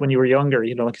can see it when you were younger,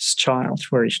 like as a child,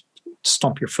 where you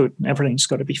stomp your foot and everything's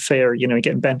got to be fair, you're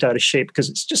getting bent out of shape because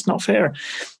it's just not fair.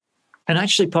 And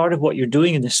actually part of what you're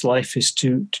doing in this life is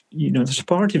there's a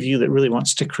part of you that really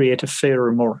wants to create a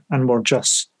fairer, more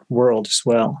just world as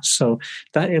well. So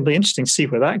it'll be interesting to see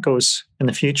where that goes in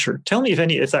the future. Tell me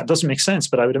if that doesn't make sense,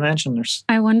 but I would imagine there's...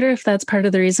 I wonder if that's part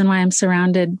of the reason why I'm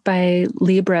surrounded by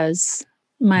Libras.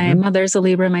 My mother's a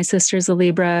Libra, my sister's a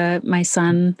Libra, my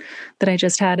son that I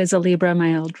just had is a Libra,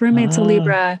 my old roommate's a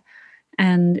Libra,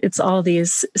 and it's all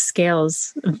these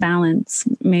scales of balance.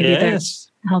 Maybe they're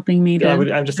helping me to...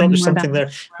 I just thought there's something there.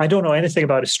 I don't know anything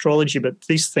about astrology, but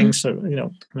these things are,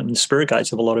 the spirit guides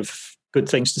have a lot of good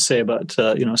things to say about,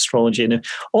 astrology and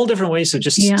all different ways of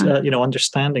just,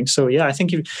 understanding. So, I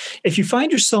think if you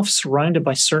find yourself surrounded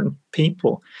by certain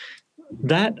people,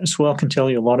 that as well can tell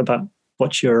you a lot about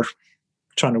what you're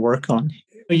trying to work on.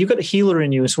 You've got a healer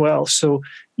in you as well. So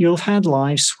you'll have had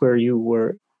lives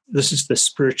where this is the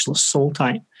spiritual soul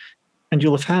type, and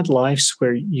you'll have had lives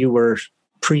where you were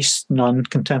priest, nun,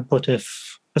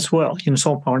 contemplative as well. It's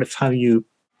all part of how you'll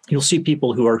see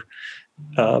people who are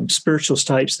spiritual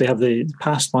types. They have the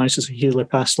past lives as a healer,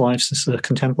 past lives as a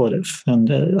contemplative,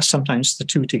 and sometimes the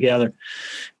two together.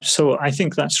 So I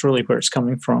think that's really where it's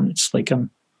coming from. It's like I'm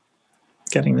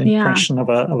getting the impression of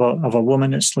a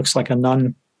woman. It looks like a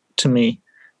nun to me,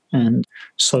 and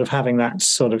sort of having that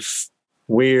sort of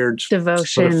weird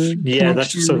devotion.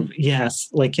 That's sort of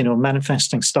like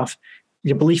manifesting stuff.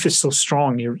 Your belief is so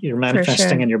strong. You're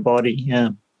manifesting in your body.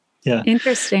 Yeah.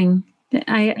 Interesting.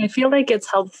 I feel like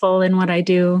it's helpful in what I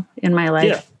do in my life.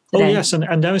 Yeah. Oh yes,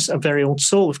 and that was a very old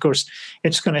soul. Of course,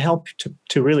 it's going to help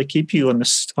to really keep you on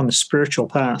the spiritual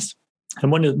path. And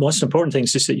one of the most important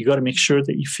things is that you got to make sure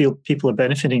that you feel people are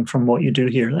benefiting from what you do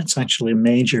here. That's actually a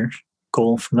major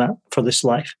goal for this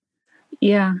life.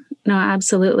 Yeah, no,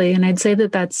 absolutely. And I'd say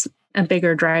that that's a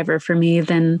bigger driver for me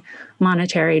than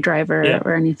monetary driver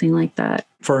or anything like that.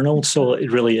 For an old soul,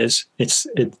 it really is.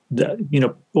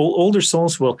 Older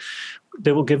souls will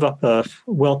give up a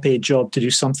well-paid job to do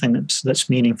something that's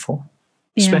meaningful,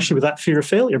 especially with that fear of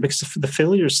failure, because the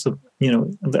failure is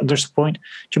there's a point.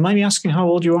 Do you mind me asking how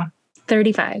old you are?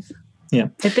 35. Yeah.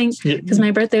 I think because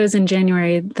my birthday was in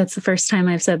January, that's the first time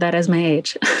I've said that as my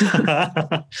age.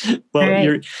 Well,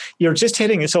 right. you're just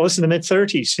hitting it's always in the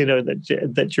mid-30s,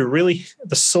 that you're really,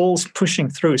 the soul's pushing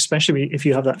through, especially if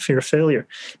you have that fear of failure,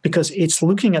 because it's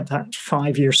looking at that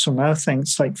 5 years from now thing.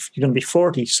 It's like you're going to be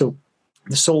 40. So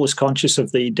the soul is conscious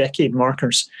of the decade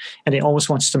markers, and it always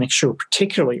wants to make sure,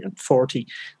 particularly at 40,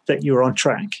 that you're on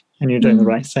track and you're doing the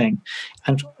right thing.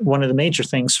 And one of the major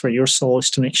things for your soul is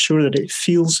to make sure that it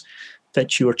feels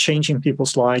that you are changing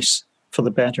people's lives for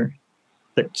the better,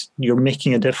 that you're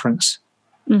making a difference.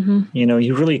 Mm-hmm.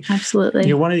 You really, absolutely,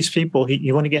 you're one of these people,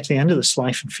 you want to get to the end of this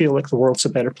life and feel like the world's a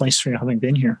better place for you having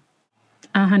been here.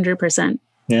 100%.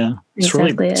 Yeah.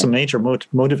 It's a major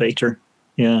motivator.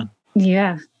 Yeah.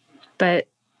 Yeah. But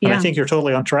and I think you're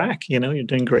totally on track. You're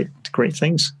doing great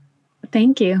things.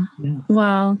 Thank you. Yeah.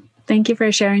 Well, thank you for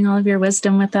sharing all of your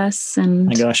wisdom with us. And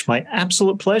my gosh, my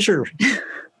absolute pleasure.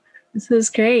 This is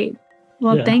great.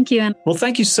 Well, thank you. And well,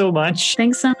 thank you so much.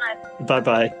 Thanks so much.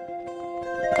 Bye-bye.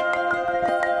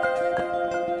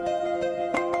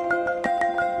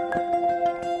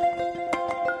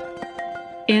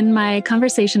 In my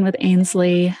conversation with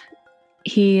Ainslie,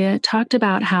 he talked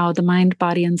about how the mind,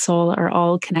 body, and soul are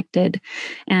all connected,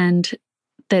 and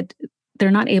that they're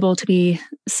not able to be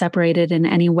separated in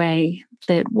any way,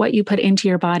 that what you put into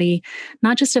your body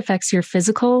not just affects your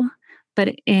physical,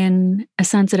 but in a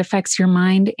sense, it affects your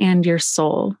mind and your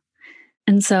soul.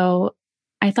 And so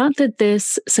I thought that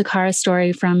this Sakara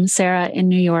story from Sarah in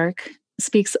New York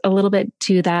speaks a little bit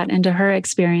to that and to her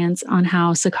experience on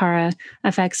how Sakara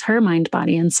affects her mind,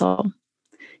 body, and soul.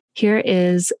 Here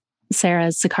is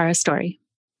Sarah's Sakara story.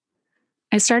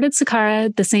 I started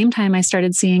Sakara the same time I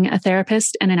started seeing a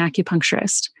therapist and an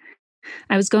acupuncturist.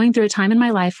 I was going through a time in my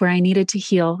life where I needed to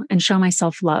heal and show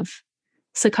myself love.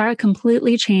 Sakara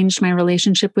completely changed my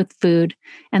relationship with food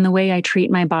and the way I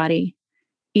treat my body.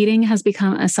 Eating has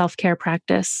become a self-care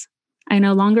practice. I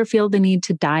no longer feel the need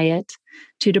to diet,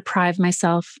 to deprive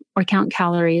myself, or count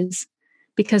calories,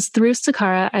 because through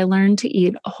Sakara, I learned to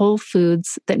eat whole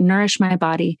foods that nourish my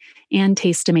body and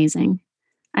taste amazing.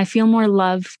 I feel more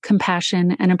love,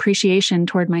 compassion, and appreciation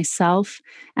toward myself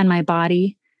and my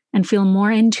body, and feel more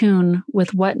in tune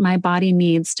with what my body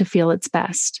needs to feel its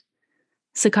best.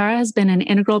 Sakara has been an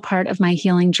integral part of my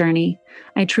healing journey.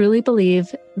 I truly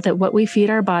believe that what we feed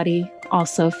our body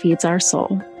also feeds our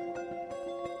soul.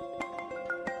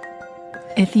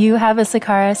 If you have a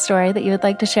Sakara story that you would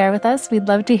like to share with us, we'd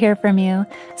love to hear from you.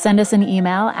 Send us an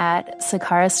email at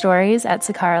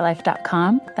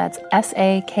sakarastories@sakaralife.com. That's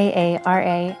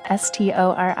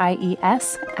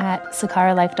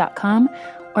SAKARASTORIES@sakaralife.com,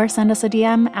 or send us a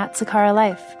DM at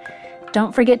sakaralife.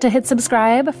 Don't forget to hit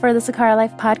subscribe for the Sakara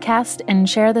Life podcast and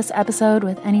share this episode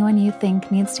with anyone you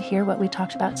think needs to hear what we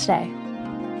talked about today.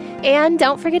 And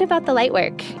don't forget about the light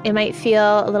work. It might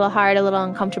feel a little hard, a little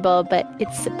uncomfortable, but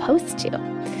it's supposed to.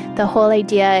 The whole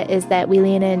idea is that we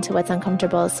lean into what's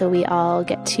uncomfortable so we all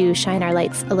get to shine our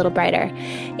lights a little brighter.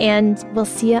 And we'll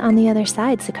see you on the other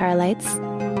side, Sakara Lights.